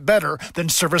does that better than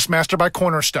ServiceMaster by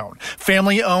Cornerstone.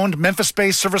 Family-owned,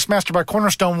 Memphis-based ServiceMaster by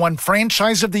Cornerstone won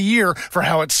Franchise of the Year for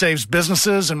how it saves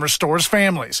businesses and restores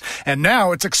families. And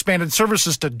now it's expanded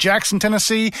services to Jackson,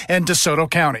 Tennessee and DeSoto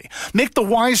County. Make the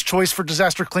wise choice for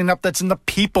disaster cleanup that's in the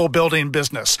people-building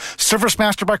business.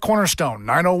 ServiceMaster by Cornerstone,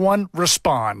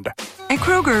 901-RESPOND. At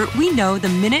Kroger, we know the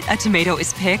minute a tomato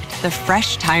is picked, the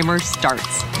fresh timer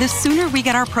starts. The sooner we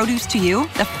get our produce to you,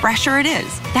 the fresher it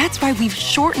is. That's why we've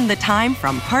shortened the time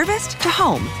from harvest to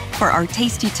home for our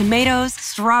tasty tomatoes,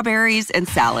 strawberries, and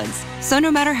salads. So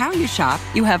no matter how you shop,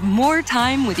 you have more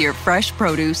time with your fresh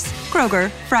produce. Kroger,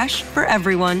 fresh for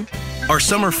everyone. Our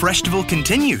summer Freshtival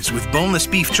continues with boneless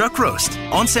beef chuck roast.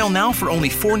 On sale now for only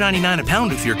 $4.99 a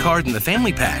pound with your card in the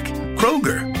family pack.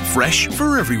 Kroger, fresh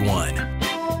for everyone.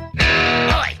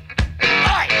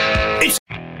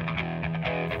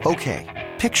 Okay,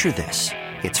 picture this.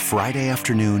 It's Friday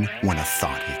afternoon when a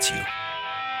thought hits you.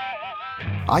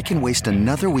 I can waste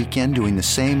another weekend doing the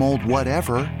same old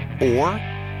whatever, or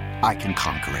I can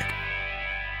conquer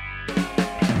it.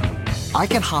 I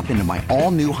can hop into my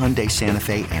all-new Hyundai Santa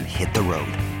Fe and hit the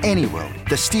road. Any road.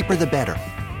 The steeper, the better.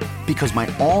 Because my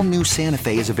all-new Santa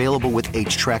Fe is available with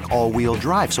H-Track all-wheel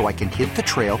drive, so I can hit the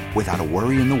trail without a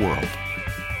worry in the world.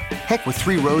 Heck, with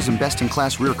 3 rows and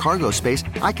best-in-class rear cargo space,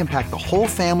 I can pack the whole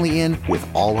family in with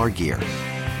all our gear.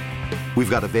 We've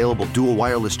got available dual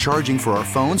wireless charging for our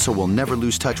phones, so we'll never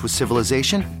lose touch with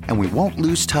civilization, and we won't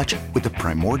lose touch with the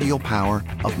primordial power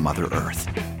of Mother Earth.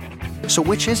 So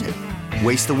which is it?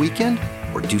 Waste the weekend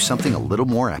or do something a little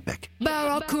more epic?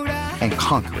 And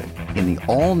conquer it in the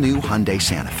all-new Hyundai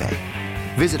Santa Fe.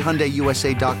 Visit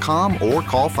HyundaiUSA.com or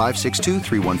call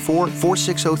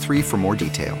 562-314-4603 for more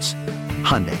details.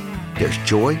 Hyundai, there's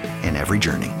joy in every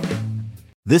journey.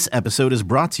 This episode is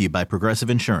brought to you by Progressive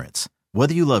Insurance.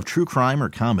 Whether you love true crime or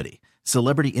comedy,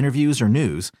 Celebrity interviews or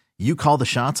news, you call the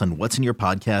shots on what's in your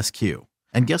podcast queue.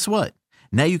 And guess what?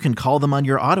 Now you can call them on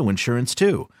your auto insurance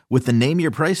too with the Name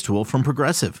Your Price tool from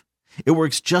Progressive. It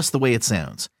works just the way it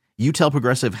sounds. You tell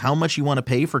Progressive how much you want to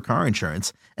pay for car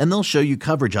insurance, and they'll show you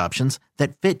coverage options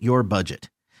that fit your budget.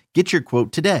 Get your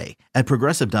quote today at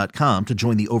Progressive.com to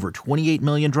join the over 28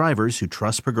 million drivers who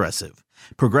trust Progressive.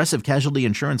 Progressive Casualty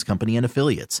Insurance Company and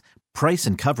Affiliates. Price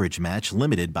and coverage match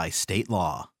limited by state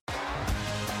law.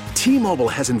 T-Mobile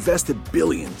has invested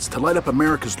billions to light up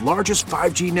America's largest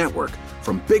 5G network,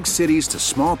 from big cities to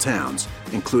small towns,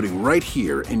 including right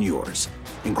here in yours.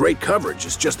 And great coverage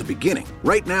is just the beginning.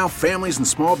 Right now, families and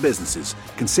small businesses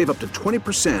can save up to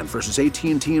 20% versus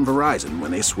AT&T and Verizon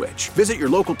when they switch. Visit your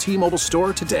local T-Mobile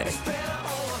store today.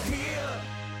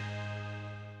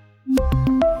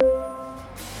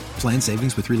 Plan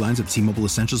savings with 3 lines of T-Mobile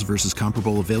Essentials versus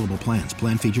comparable available plans.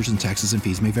 Plan features and taxes and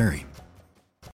fees may vary.